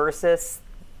theater versus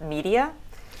media,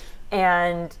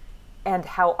 and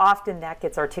how often that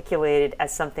gets articulated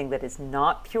as something that is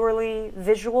not purely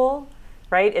visual,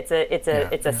 right? It's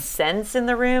a sense in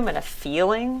the room and a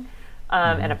feeling.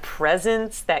 And a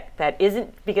presence that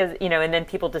isn't, because and then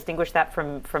people distinguish that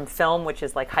from film, which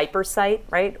is like hypersight,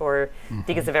 right? Or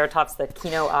because of Vertov's the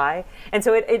kino eye, and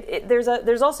so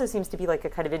there's also seems to be like a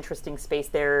kind of interesting space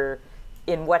there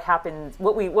in what happens,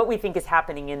 what we think is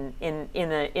happening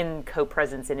in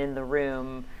co-presence and in the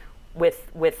room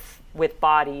with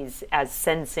bodies as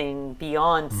sensing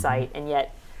beyond sight, and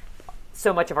yet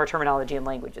so much of our terminology and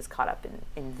language is caught up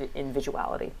in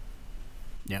visuality.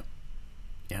 Yeah.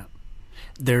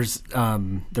 There's a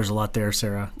lot there,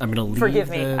 Sarah. I'm going to leave. Forgive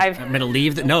me. I'm going to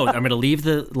leave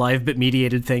the live but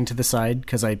mediated thing to the side,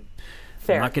 because I'm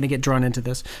not going to get drawn into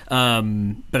this.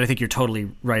 But I think you're totally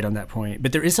right on that point.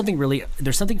 But there is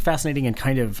there's something fascinating and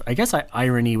kind of, I guess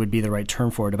irony would be the right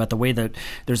term for it, about the way that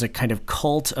there's a kind of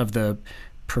cult of the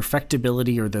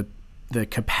perfectibility or the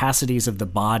capacities of the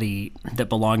body that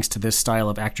belongs to this style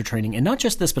of actor training. And not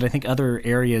just this, but I think other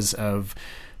areas of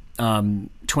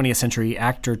 20th century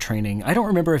actor training. I don't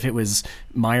remember if it was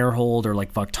Meyerhold or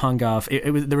like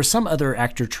Vakhtangov. There was some other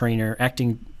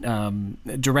acting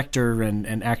director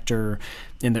and actor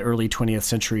in the early 20th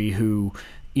century who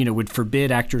would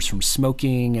forbid actors from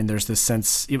smoking. And there's this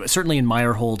sense, certainly in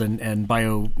Meyerhold and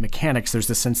biomechanics, there's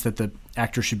this sense that the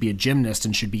actor should be a gymnast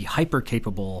and should be hyper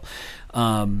capable.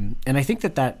 And I think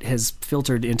that has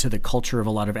filtered into the culture of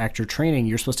a lot of actor training.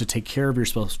 You're supposed to take care of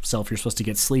yourself. You're supposed to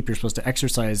get sleep. You're supposed to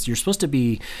exercise. You're supposed to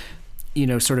be,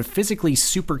 sort of physically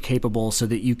super capable so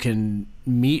that you can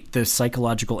meet the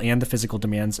psychological and the physical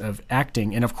demands of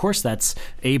acting. And of course, that's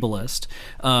ableist.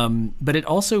 But it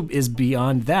also is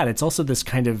beyond that. It's also this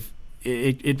kind of,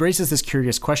 it raises this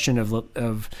curious question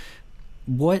of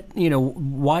what,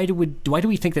 why do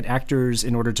we think that actors,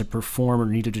 in order to perform or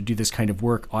needed to do this kind of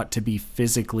work, ought to be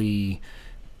physically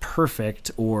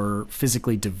perfect or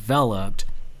physically developed?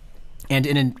 And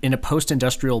in a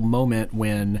post-industrial moment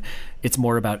when it's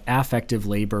more about affective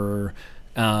labor,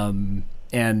 and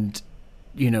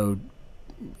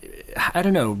I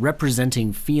don't know,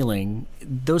 representing feeling,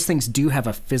 those things do have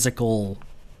a physical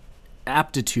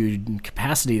aptitude and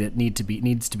capacity that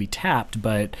needs to be tapped,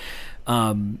 but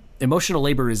emotional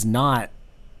labor is not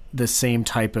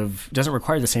doesn't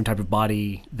require the same type of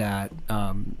body that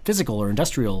physical or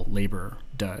industrial labor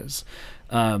does.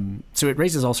 So it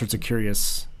raises all sorts of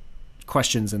curious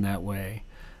questions in that way.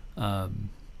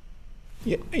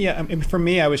 Yeah. I mean, for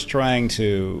me, I was trying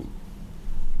to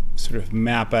sort of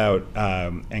map out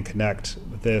and connect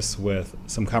this with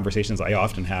some conversations I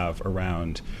often have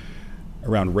around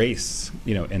race,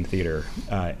 in theater,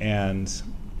 and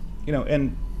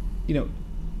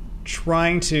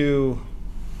trying to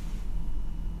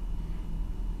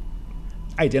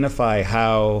identify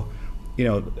how,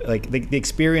 like the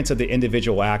experience of the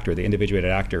individual actor, the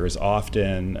individuated actor, is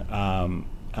often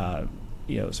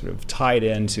sort of tied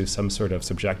into some sort of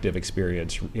subjective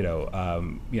experience, of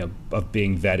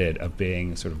being vetted, of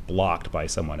being sort of blocked by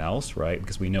someone else, right?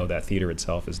 Because we know that theater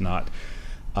itself is not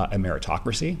a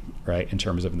meritocracy, right? In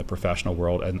terms of in the professional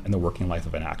world and the working life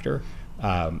of an actor,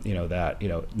 no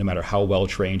matter how well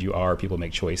trained you are, people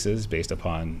make choices based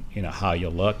upon how you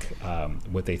look,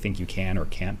 what they think you can or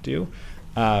can't do.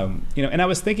 And I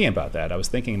was thinking about that. I was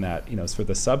thinking that sort of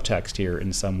the subtext here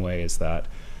in some way is that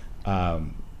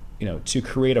to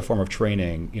create a form of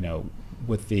training,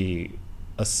 with the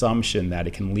assumption that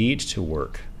it can lead to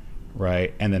work,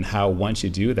 right? And then how once you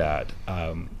do that,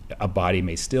 a body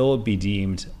may still be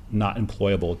deemed not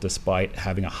employable despite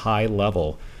having a high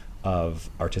level of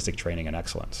artistic training and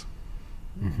excellence.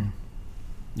 Mm-hmm.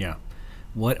 Yeah.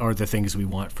 What are the things we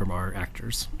want from our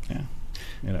actors? Yeah.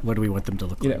 What do we want them to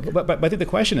look like? But I think the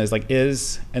question is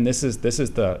and this is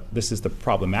the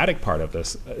problematic part of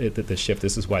this, the shift.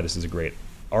 This is why this is a great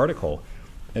article,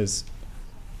 is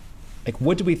like,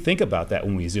 what do we think about that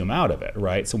when we zoom out of it,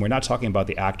 right? So we're not talking about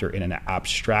the actor in an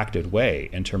abstracted way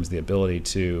in terms of the ability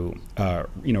to,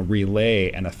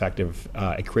 relay an effective,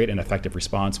 create an effective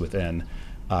response within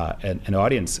an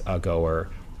audience goer,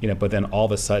 but then all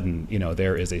of a sudden,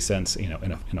 there is a sense,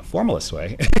 in a formalist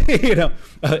way,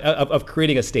 of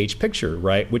creating a stage picture,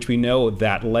 right? Which we know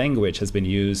that language has been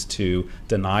used to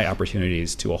deny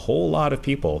opportunities to a whole lot of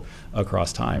people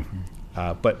across time.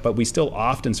 But we still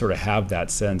often sort of have that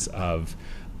sense of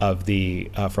the,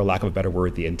 for lack of a better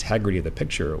word, the integrity of the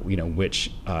picture,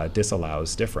 which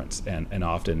disallows difference and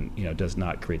often, does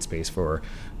not create space for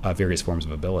various forms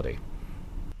of ability.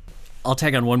 I'll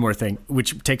tag on one more thing,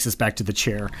 which takes us back to the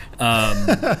chair.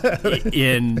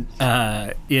 In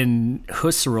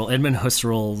Husserl, Edmund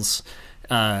Husserl's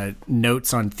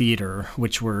notes on theater,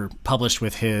 which were published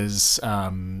with his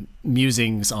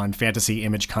musings on fantasy,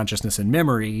 image, consciousness, and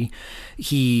memory,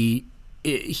 he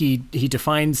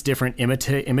defines different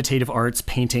imitative arts,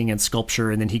 painting and sculpture,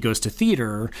 and then he goes to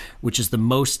theater, which is the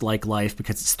most like life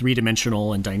because it's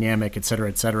three-dimensional and dynamic, et cetera,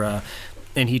 et cetera.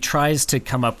 And he tries to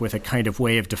come up with a kind of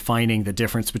way of defining the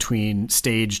difference between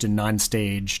staged and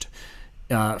non-staged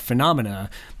phenomena.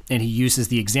 And he uses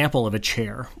the example of a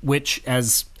chair, which,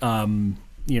 as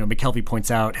McKelvey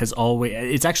points out,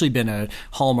 it's actually been a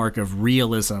hallmark of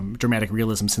realism, dramatic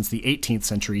realism, since the 18th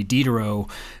century. Diderot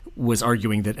was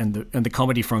arguing that, and the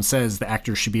Comédie Française, the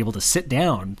actors should be able to sit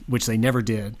down, which they never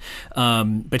did.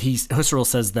 But Husserl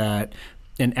says that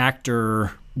an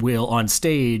actor on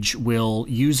stage will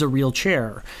use a real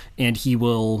chair, and he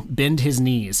will bend his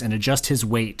knees and adjust his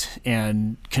weight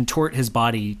and contort his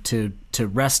body to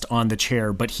rest on the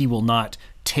chair, but he will not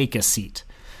take a seat.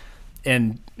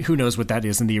 And who knows what that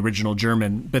is in the original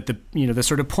German, but the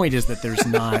sort of point is that there's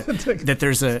not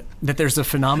that there's a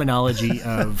phenomenology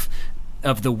of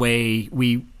the way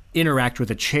we interact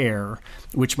with a chair,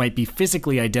 which might be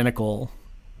physically identical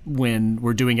when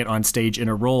we're doing it on stage in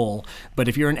a role. But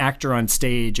if you're an actor on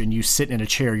stage and you sit in a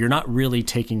chair, you're not really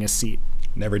taking a seat.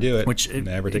 Never do it.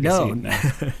 Never take a seat.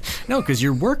 No, no, because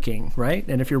you're working, right?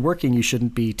 And if you're working, you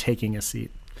shouldn't be taking a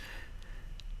seat.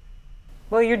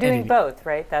 Well, you're doing both,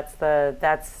 right? That's the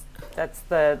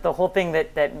whole thing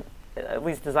that at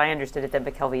least as I understood it, that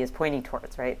McKelvey is pointing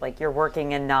towards, right? Like you're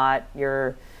working and not,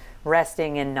 you're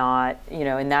resting and not,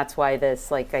 and that's why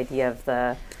this like idea of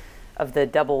the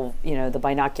double, the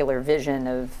binocular vision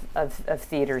of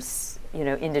theater's,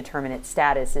 indeterminate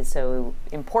status is so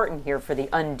important here for the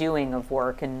undoing of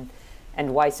work, and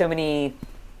why so many,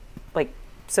 like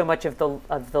so much of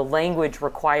the language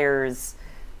requires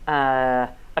a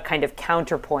kind of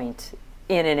counterpoint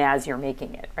in and as you're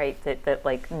making it, right? That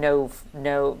like no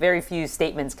very few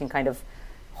statements can kind of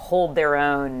hold their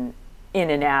own in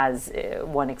and as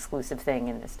one exclusive thing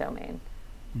in this domain.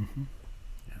 Mm-hmm.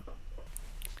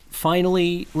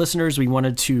 finally, listeners, we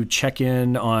wanted to check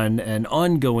in on an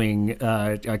ongoing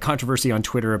controversy on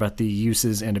Twitter about the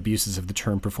uses and abuses of the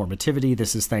term performativity.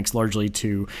 This is thanks largely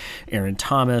to Aaron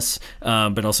Thomas,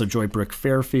 but also Joy Brooke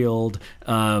Fairfield,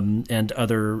 and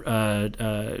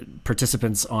other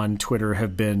participants on Twitter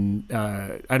have been,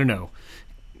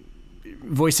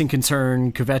 voicing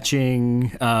concern,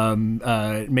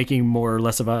 kvetching, making more or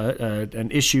less of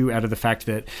an issue out of the fact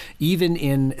that even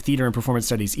in theater and performance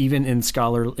studies, even in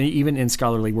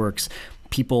scholarly works,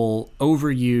 people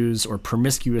overuse or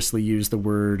promiscuously use the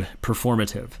word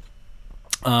performative.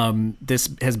 This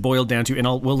has boiled down to, and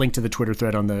we'll link to the Twitter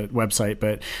thread on the website,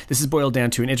 but this has boiled down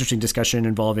to an interesting discussion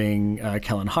involving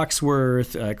Kellen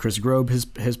Hawksworth, Chris Grobe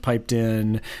has piped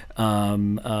in,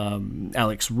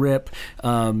 Alex Ripp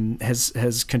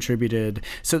has contributed.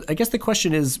 So I guess the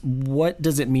question is, what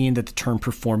does it mean that the term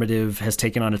performative has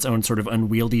taken on its own sort of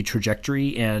unwieldy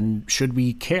trajectory, and should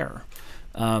we care?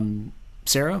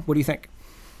 Sarah, what do you think?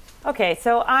 Okay,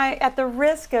 so at the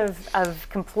risk of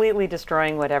completely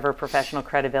destroying whatever professional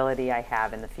credibility I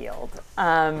have in the field,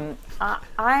 I'm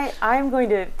going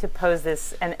to pose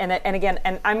this, and again,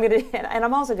 and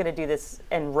I'm also going to do this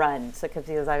and run,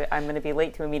 because I'm going to be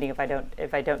late to a meeting if I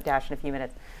don't dash in a few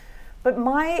minutes. But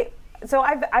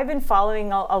I've been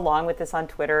following along with this on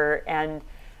Twitter, and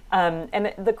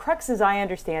the crux, as I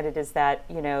understand it, is that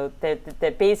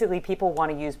that basically people want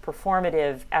to use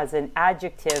performative as an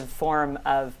adjective form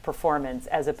of performance,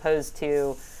 as opposed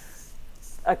to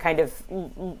a kind of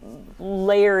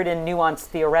layered and nuanced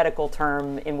theoretical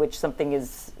term in which something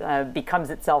becomes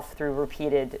itself through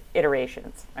repeated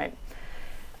iterations, right?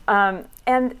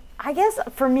 And I guess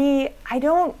for me, I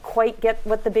don't quite get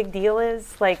what the big deal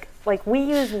is. Like we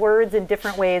use words in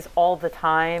different ways all the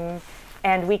time,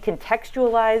 and we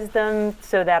contextualize them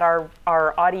so that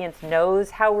our audience knows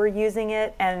how we're using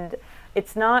it. And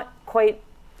it's not quite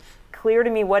clear to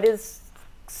me what is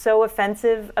so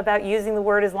offensive about using the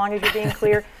word, as long as you're being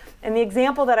clear. And the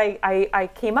example that I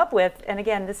came up with, and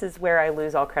again, this is where I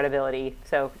lose all credibility.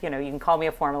 So, you can call me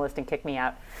a formalist and kick me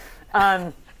out.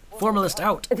 Formalist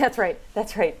out. That's right.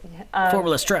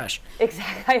 Formalist trash.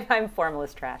 Exactly. I'm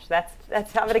formalist trash. That's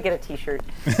I'm going to get a T-shirt.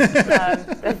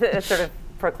 That sort of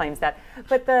proclaims that.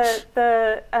 But it's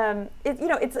the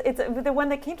one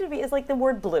that came to me is like the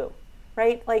word blue,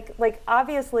 right? Like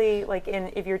obviously, like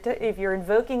if you're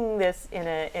invoking this in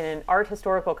an art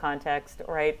historical context,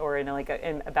 right, or in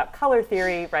about color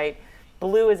theory, right?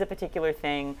 Blue is a particular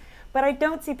thing. But I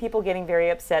don't see people getting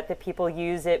very upset that people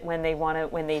use it when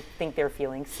they think they're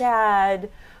feeling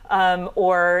sad,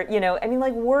 or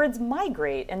words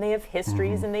migrate and they have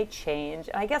histories and they change.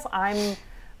 And I guess I'm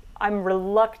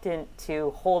reluctant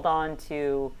to hold on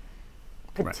to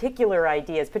particular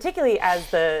ideas, particularly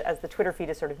as the Twitter feed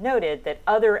has sort of noted, that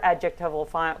other adjectival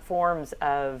forms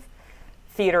of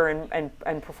theater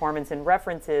and performance and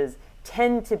references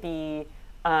tend to be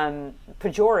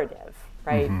pejorative.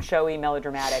 Right, showy,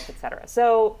 melodramatic, etc.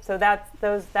 So those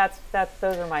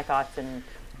are my thoughts, and,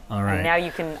 all right. And now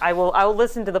I will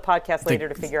listen to the podcast later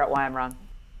to figure out why I'm wrong.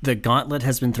 The gauntlet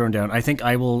has been thrown down. I think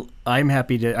I want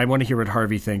to hear what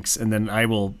Harvey thinks, and then I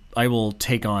will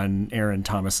take on Aaron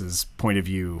Thomas's point of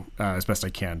view as best I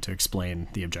can to explain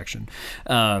the objection.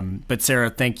 But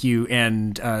Sarah, thank you.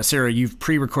 And Sarah, you've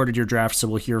pre-recorded your draft, so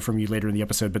we'll hear from you later in the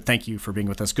episode, but thank you for being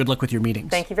with us. Good luck with your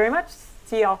meetings. Thank you very much.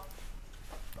 See y'all.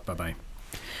 Bye-bye.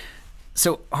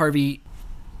 So, Harvey,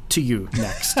 to you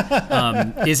next.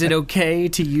 Is it okay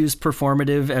to use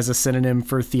performative as a synonym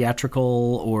for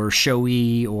theatrical or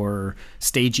showy or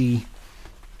stagey?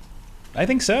 I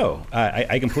think so.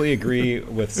 I completely agree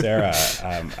with Sarah.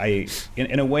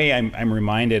 In a way, I'm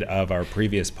reminded of our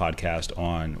previous podcast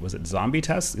on, was it zombie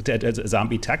texts,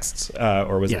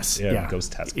 or was it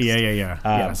ghost texts?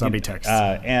 Yeah, zombie texts.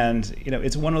 And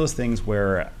it's one of those things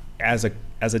where, as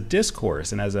a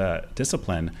discourse and as a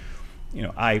discipline,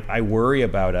 I worry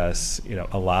about us,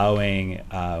 allowing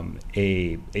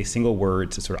a single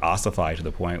word to sort of ossify to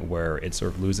the point where it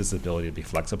sort of loses its ability to be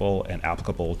flexible and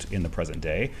applicable in the present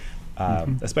day.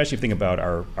 Especially if you think about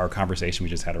our conversation we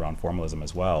just had around formalism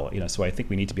as well. So I think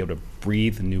we need to be able to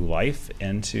breathe new life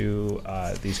into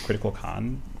these critical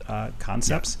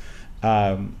concepts.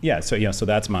 So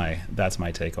that's my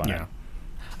take on it.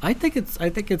 I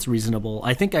think it's reasonable.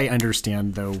 I think I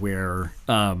understand though where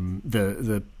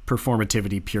the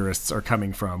performativity purists are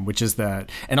coming from, which is that,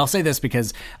 and I'll say this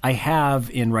because I have,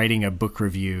 in writing a book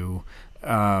review,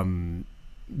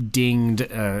 dinged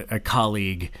a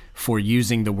colleague for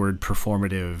using the word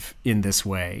performative in this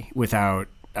way without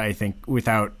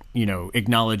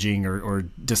acknowledging or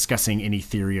discussing any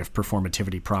theory of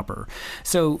performativity proper.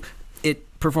 So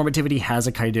performativity has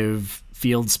a kind of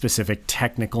field-specific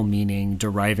technical meaning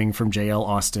deriving from J.L.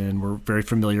 Austin. We're very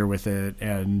familiar with it,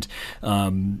 and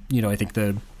I think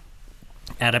the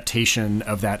adaptation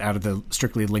of that out of the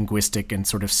strictly linguistic and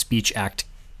sort of speech act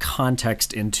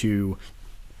context into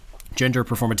gender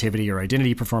performativity or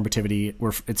identity performativity,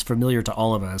 it's familiar to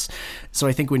all of us. So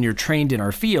I think when you're trained in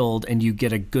our field and you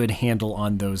get a good handle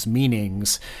on those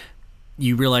meanings,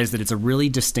 you realize that it's a really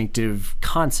distinctive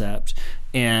concept.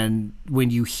 And when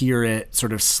you hear it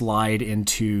sort of slide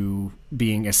into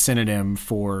being a synonym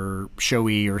for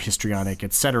showy or histrionic,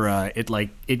 etc.,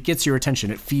 it gets your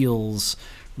attention. It feels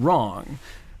wrong,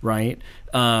 right?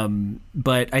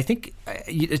 But I think,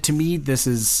 to me, this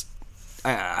is,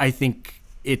 I think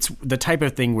it's the type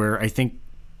of thing where I think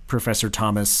Professor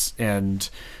Thomas and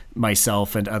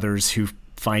myself and others who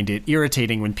find it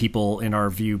irritating when people, in our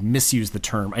view, misuse the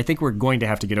term, I think we're going to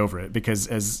have to get over it, because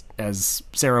as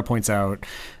Sarah points out,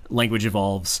 language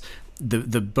evolves.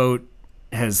 The boat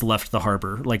has left the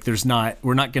harbor. Like,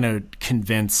 we're not going to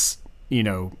convince,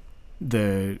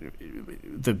 the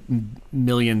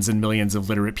millions and millions of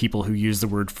literate people who use the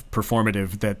word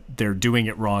performative that they're doing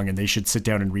it wrong and they should sit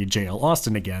down and read J.L.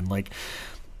 Austin again. Like,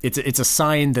 it's a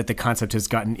sign that the concept has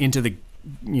gotten into the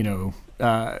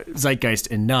zeitgeist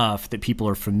enough that people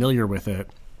are familiar with it,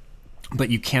 but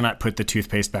you cannot put the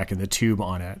toothpaste back in the tube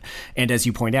on it. And as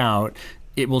you point out,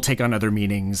 it will take on other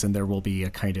meanings, and there will be a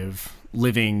kind of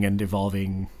living and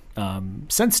evolving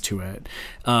sense to it.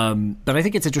 But I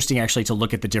think it's interesting actually to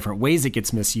look at the different ways it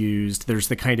gets misused. There's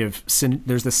the kind of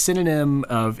there's the synonym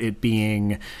of it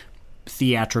being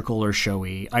theatrical or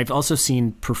showy. I've also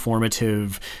seen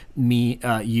performative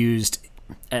used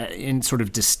in sort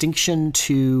of distinction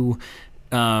to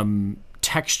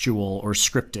textual or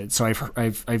scripted. So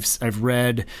I've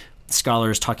read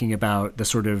scholars talking about the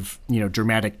sort of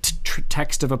dramatic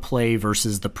text of a play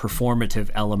versus the performative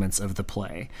elements of the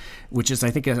play, which is,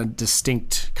 I think, a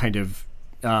distinct kind of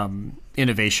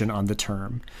innovation on the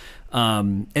term.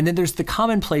 And then there's the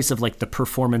commonplace of like the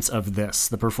performance of this,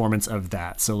 the performance of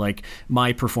that. So like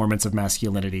my performance of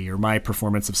masculinity or my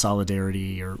performance of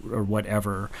solidarity or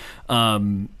whatever,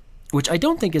 which I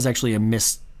don't think is actually a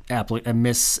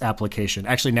misapplication.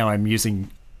 Actually, now I'm using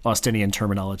Austinian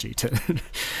terminology to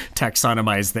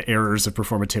taxonomize the errors of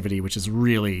performativity, which is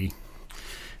really,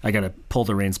 I got to pull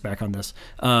the reins back on this.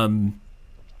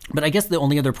 But I guess the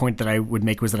only other point that I would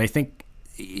make was that I think,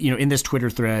 in this Twitter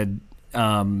thread,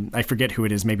 I forget who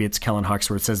it is, maybe it's Kellen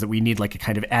Hawksworth, says that we need like a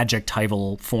kind of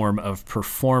adjectival form of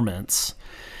performance.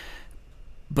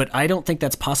 But I don't think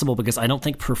that's possible, because I don't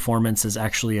think performance is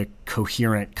actually a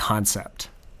coherent concept.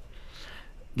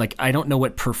 Like, I don't know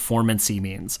what performance-y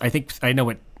means. I think I know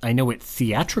what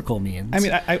theatrical means. I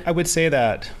mean, I would say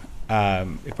that if I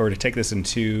were to take this in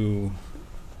two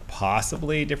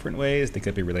possibly different ways, they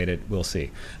could be related. We'll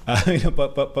see.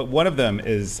 But one of them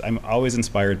is, I'm always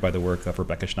inspired by the work of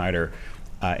Rebecca Schneider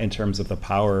in terms of the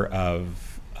power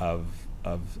of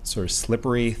sort of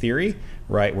slippery theory,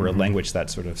 right? Where a language that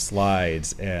sort of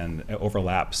slides and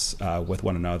overlaps with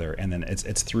one another, and then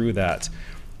it's through that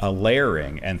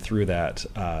layering and through that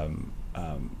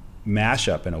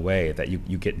mashup in a way that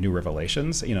you get new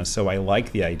revelations. So I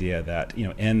like the idea that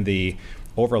in the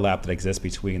overlap that exists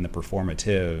between the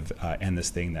performative and this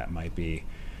thing that might be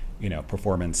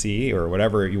performance-y or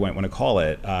whatever you want to call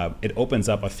it, it opens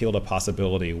up a field of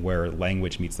possibility where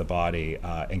language meets the body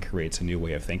and creates a new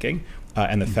way of thinking.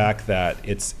 And the fact that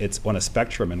it's on a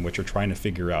spectrum in which you're trying to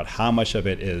figure out how much of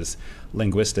it is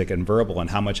linguistic and verbal and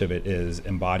how much of it is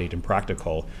embodied and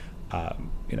practical,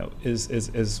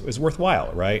 is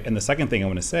worthwhile, right? And the second thing I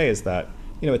want to say is that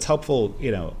it's helpful,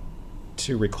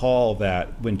 to recall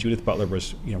that when Judith Butler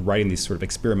was writing these sort of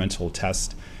experimental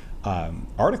test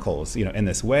articles, in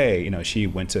this way, she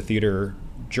went to Theater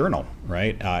Journal,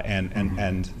 right?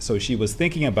 And so she was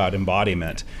thinking about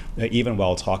embodiment even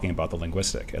while talking about the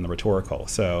linguistic and the rhetorical.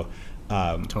 So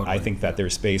totally. I think that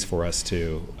there's space for us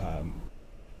to.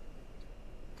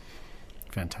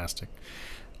 Fantastic.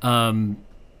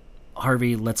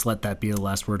 Harvey, let's let that be the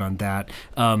last word on that.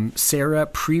 Sarah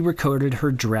pre-recorded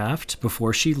her draft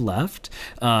before she left.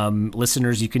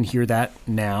 Listeners, you can hear that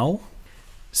now.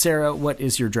 Sarah, what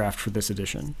is your draft for this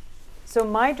edition? So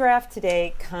my draft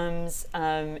today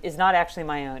is not actually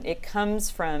my own. It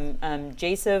comes from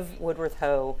Jasev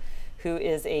Woodworth-Ho, who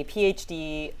is a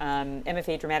PhD,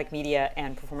 MFA Dramatic Media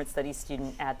and Performance Studies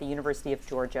student at the University of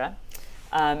Georgia.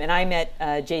 And I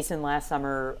met Jason last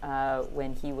summer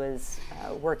when he was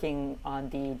working on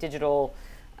the Digital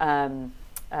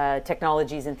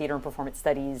Technologies in Theater and Performance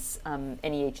Studies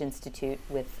NEH Institute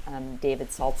with David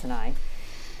Saltz and I.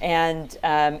 And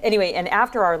anyway, and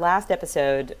after our last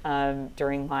episode,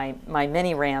 during my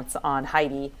many rants on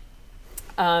Heidi,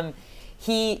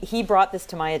 he brought this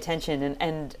to my attention,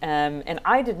 and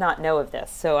I did not know of this,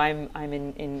 so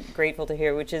I'm grateful to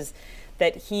hear, which is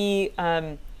that he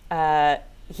wanted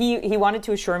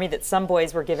to assure me that some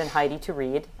boys were given Heidi to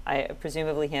read,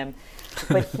 presumably him,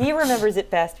 but he remembers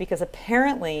it best because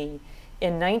apparently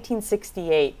in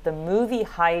 1968 the movie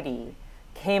Heidi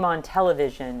came on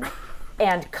television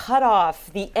and cut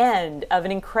off the end of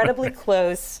an incredibly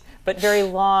close but very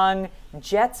long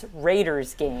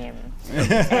Jets-Raiders game.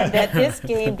 And that this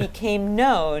game became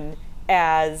known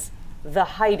as the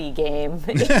Heidi game,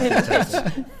 in which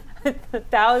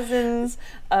thousands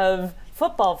of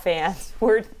football fans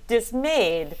were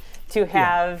dismayed to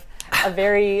have a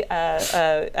very,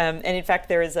 and in fact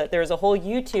there is a whole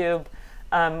YouTube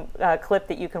clip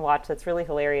that you can watch that's really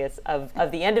hilarious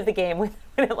of the end of the game when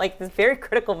like this very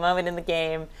critical moment in the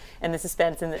game and the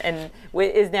suspense and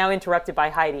is now interrupted by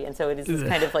Heidi, and so it is this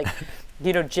kind of like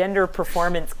gender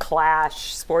performance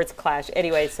clash, sports clash.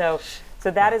 Anyway, so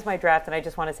that is my draft, and I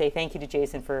just want to say thank you to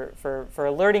Jason for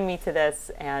alerting me to this,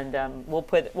 and we'll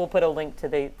put a link to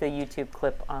the YouTube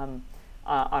clip on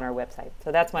our website.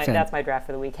 So that's my draft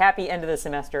for the week. Happy end of the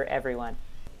semester, everyone.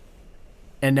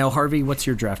 And now, Harvey, what's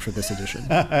your draft for this edition?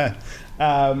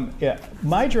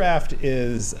 My draft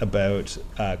is about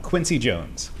Quincy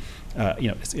Jones.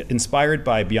 Inspired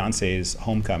by Beyonce's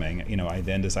Homecoming, I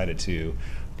then decided to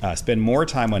spend more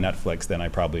time on Netflix than I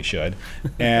probably should,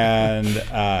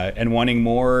 and wanting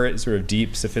more sort of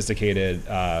deep, sophisticated,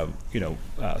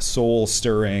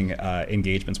 soul-stirring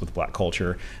engagements with Black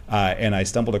culture. And I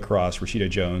stumbled across Rashida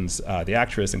Jones, the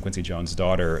actress, and Quincy Jones'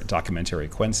 daughter documentary,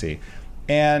 Quincy.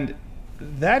 And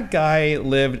that guy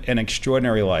lived an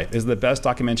extraordinary life. Is the best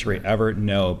documentary ever?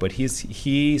 No, but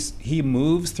he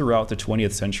moves throughout the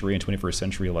 20th century and 21st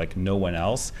century like no one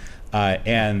else.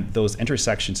 And those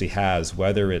intersections he has,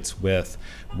 whether it's with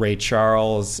Ray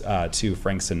Charles, to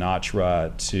Frank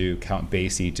Sinatra, to Count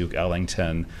Basie, Duke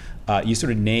Ellington, you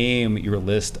sort of name your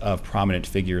list of prominent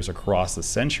figures across the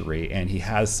century, and he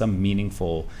has some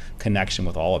meaningful connection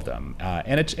with all of them.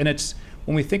 And it's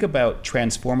when we think about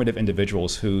transformative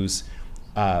individuals whose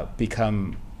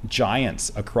become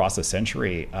giants across a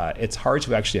century, it's hard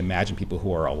to actually imagine people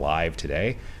who are alive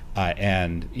today.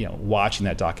 And watching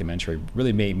that documentary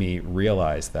really made me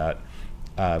realize that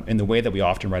in the way that we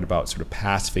often write about sort of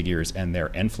past figures and their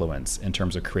influence in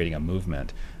terms of creating a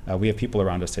movement, we have people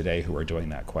around us today who are doing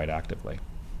that quite actively.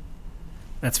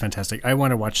 That's fantastic. I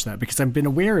want to watch that because I've been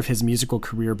aware of his musical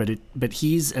career, but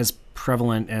he's as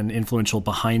prevalent and influential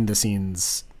behind the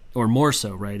scenes, or more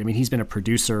so, right? I mean, he's been a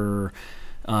producer,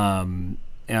 and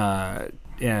a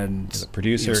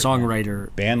producer,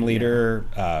 songwriter, band leader,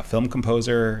 film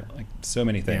composer, like so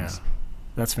many things. Yeah.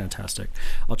 That's fantastic.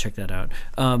 I'll check that out.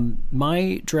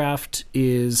 My draft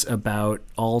is about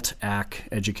alt-ac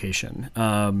education.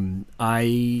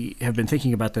 I have been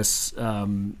thinking about this a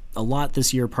lot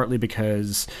this year, partly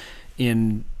because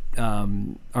in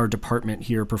our department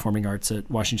here, Performing Arts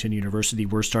at Washington University,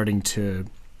 we're starting to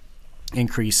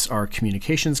increase our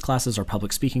communications classes, our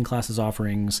public speaking classes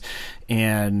offerings,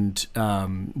 and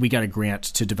we got a grant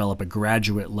to develop a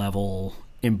graduate level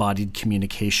embodied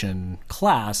communication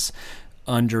class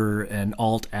under an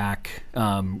alt-ac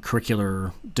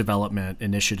curricular development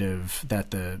initiative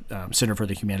that the Center for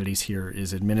the Humanities here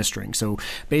is administering. So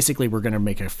basically we're going to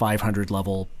make a 500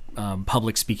 level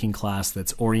public speaking class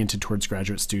that's oriented towards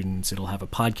graduate students. It'll have a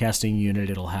podcasting unit.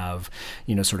 It'll have,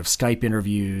 sort of Skype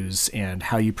interviews and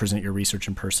how you present your research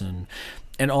in person.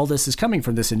 And all this is coming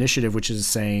from this initiative, which is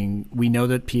saying we know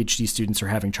that PhD students are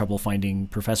having trouble finding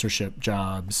professorship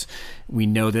jobs. We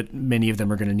know that many of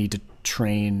them are going to need to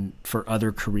train for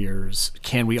other careers.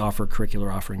 Can we offer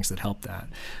curricular offerings that help that?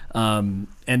 And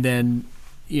then,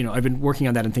 I've been working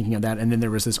on that and thinking on that. And then there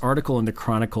was this article in the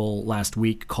Chronicle last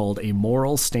week called A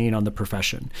Moral Stain on the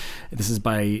Profession. This is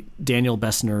by Daniel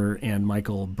Bessner and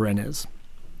Michael Brenes.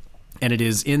 And it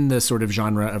is in the sort of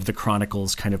genre of the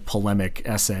Chronicle's kind of polemic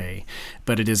essay,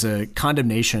 but it is a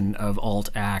condemnation of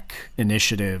alt-ac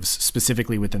initiatives,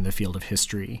 specifically within the field of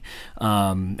history,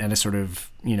 and a sort of,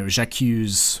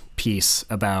 j'accuse piece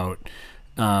about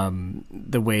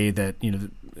the way that,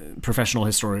 the professional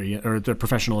historian or the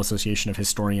Professional Association of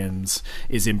Historians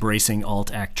is embracing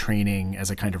alt-ac training as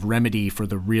a kind of remedy for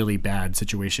the really bad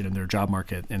situation in their job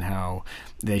market and how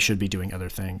they should be doing other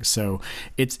things. So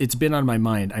it's been on my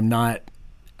mind. I'm not,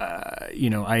 I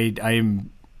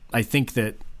think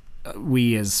that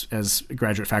we as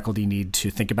graduate faculty need to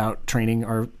think about training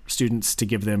our students to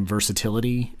give them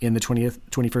versatility in the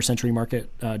 21st century market,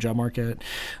 job market.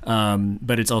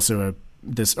 But it's also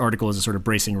this article is a sort of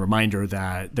bracing reminder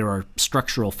that there are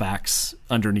structural facts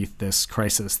underneath this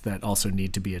crisis that also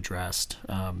need to be addressed.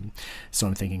 So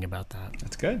I'm thinking about that.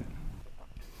 That's good.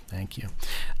 Thank you.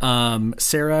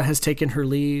 Sarah has taken her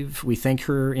leave. We thank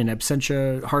her in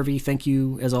absentia. Harvey, thank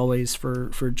you, as always,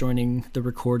 for joining the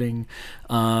recording.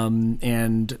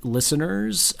 And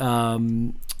listeners,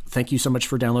 thank you so much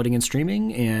for downloading and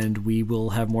streaming, and we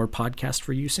will have more podcasts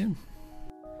for you soon.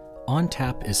 On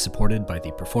Tap is supported by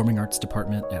the Performing Arts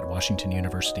Department at Washington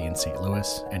University in St.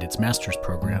 Louis and its master's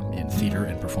program in theater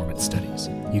and performance studies.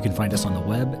 You can find us on the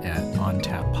web at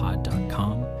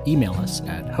ontappod.com. Email us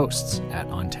at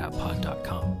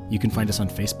hosts@ontappod.com. You can find us on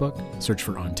Facebook, search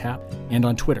for On Tap, and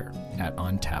on Twitter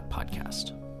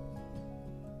 @OnTapPodcast.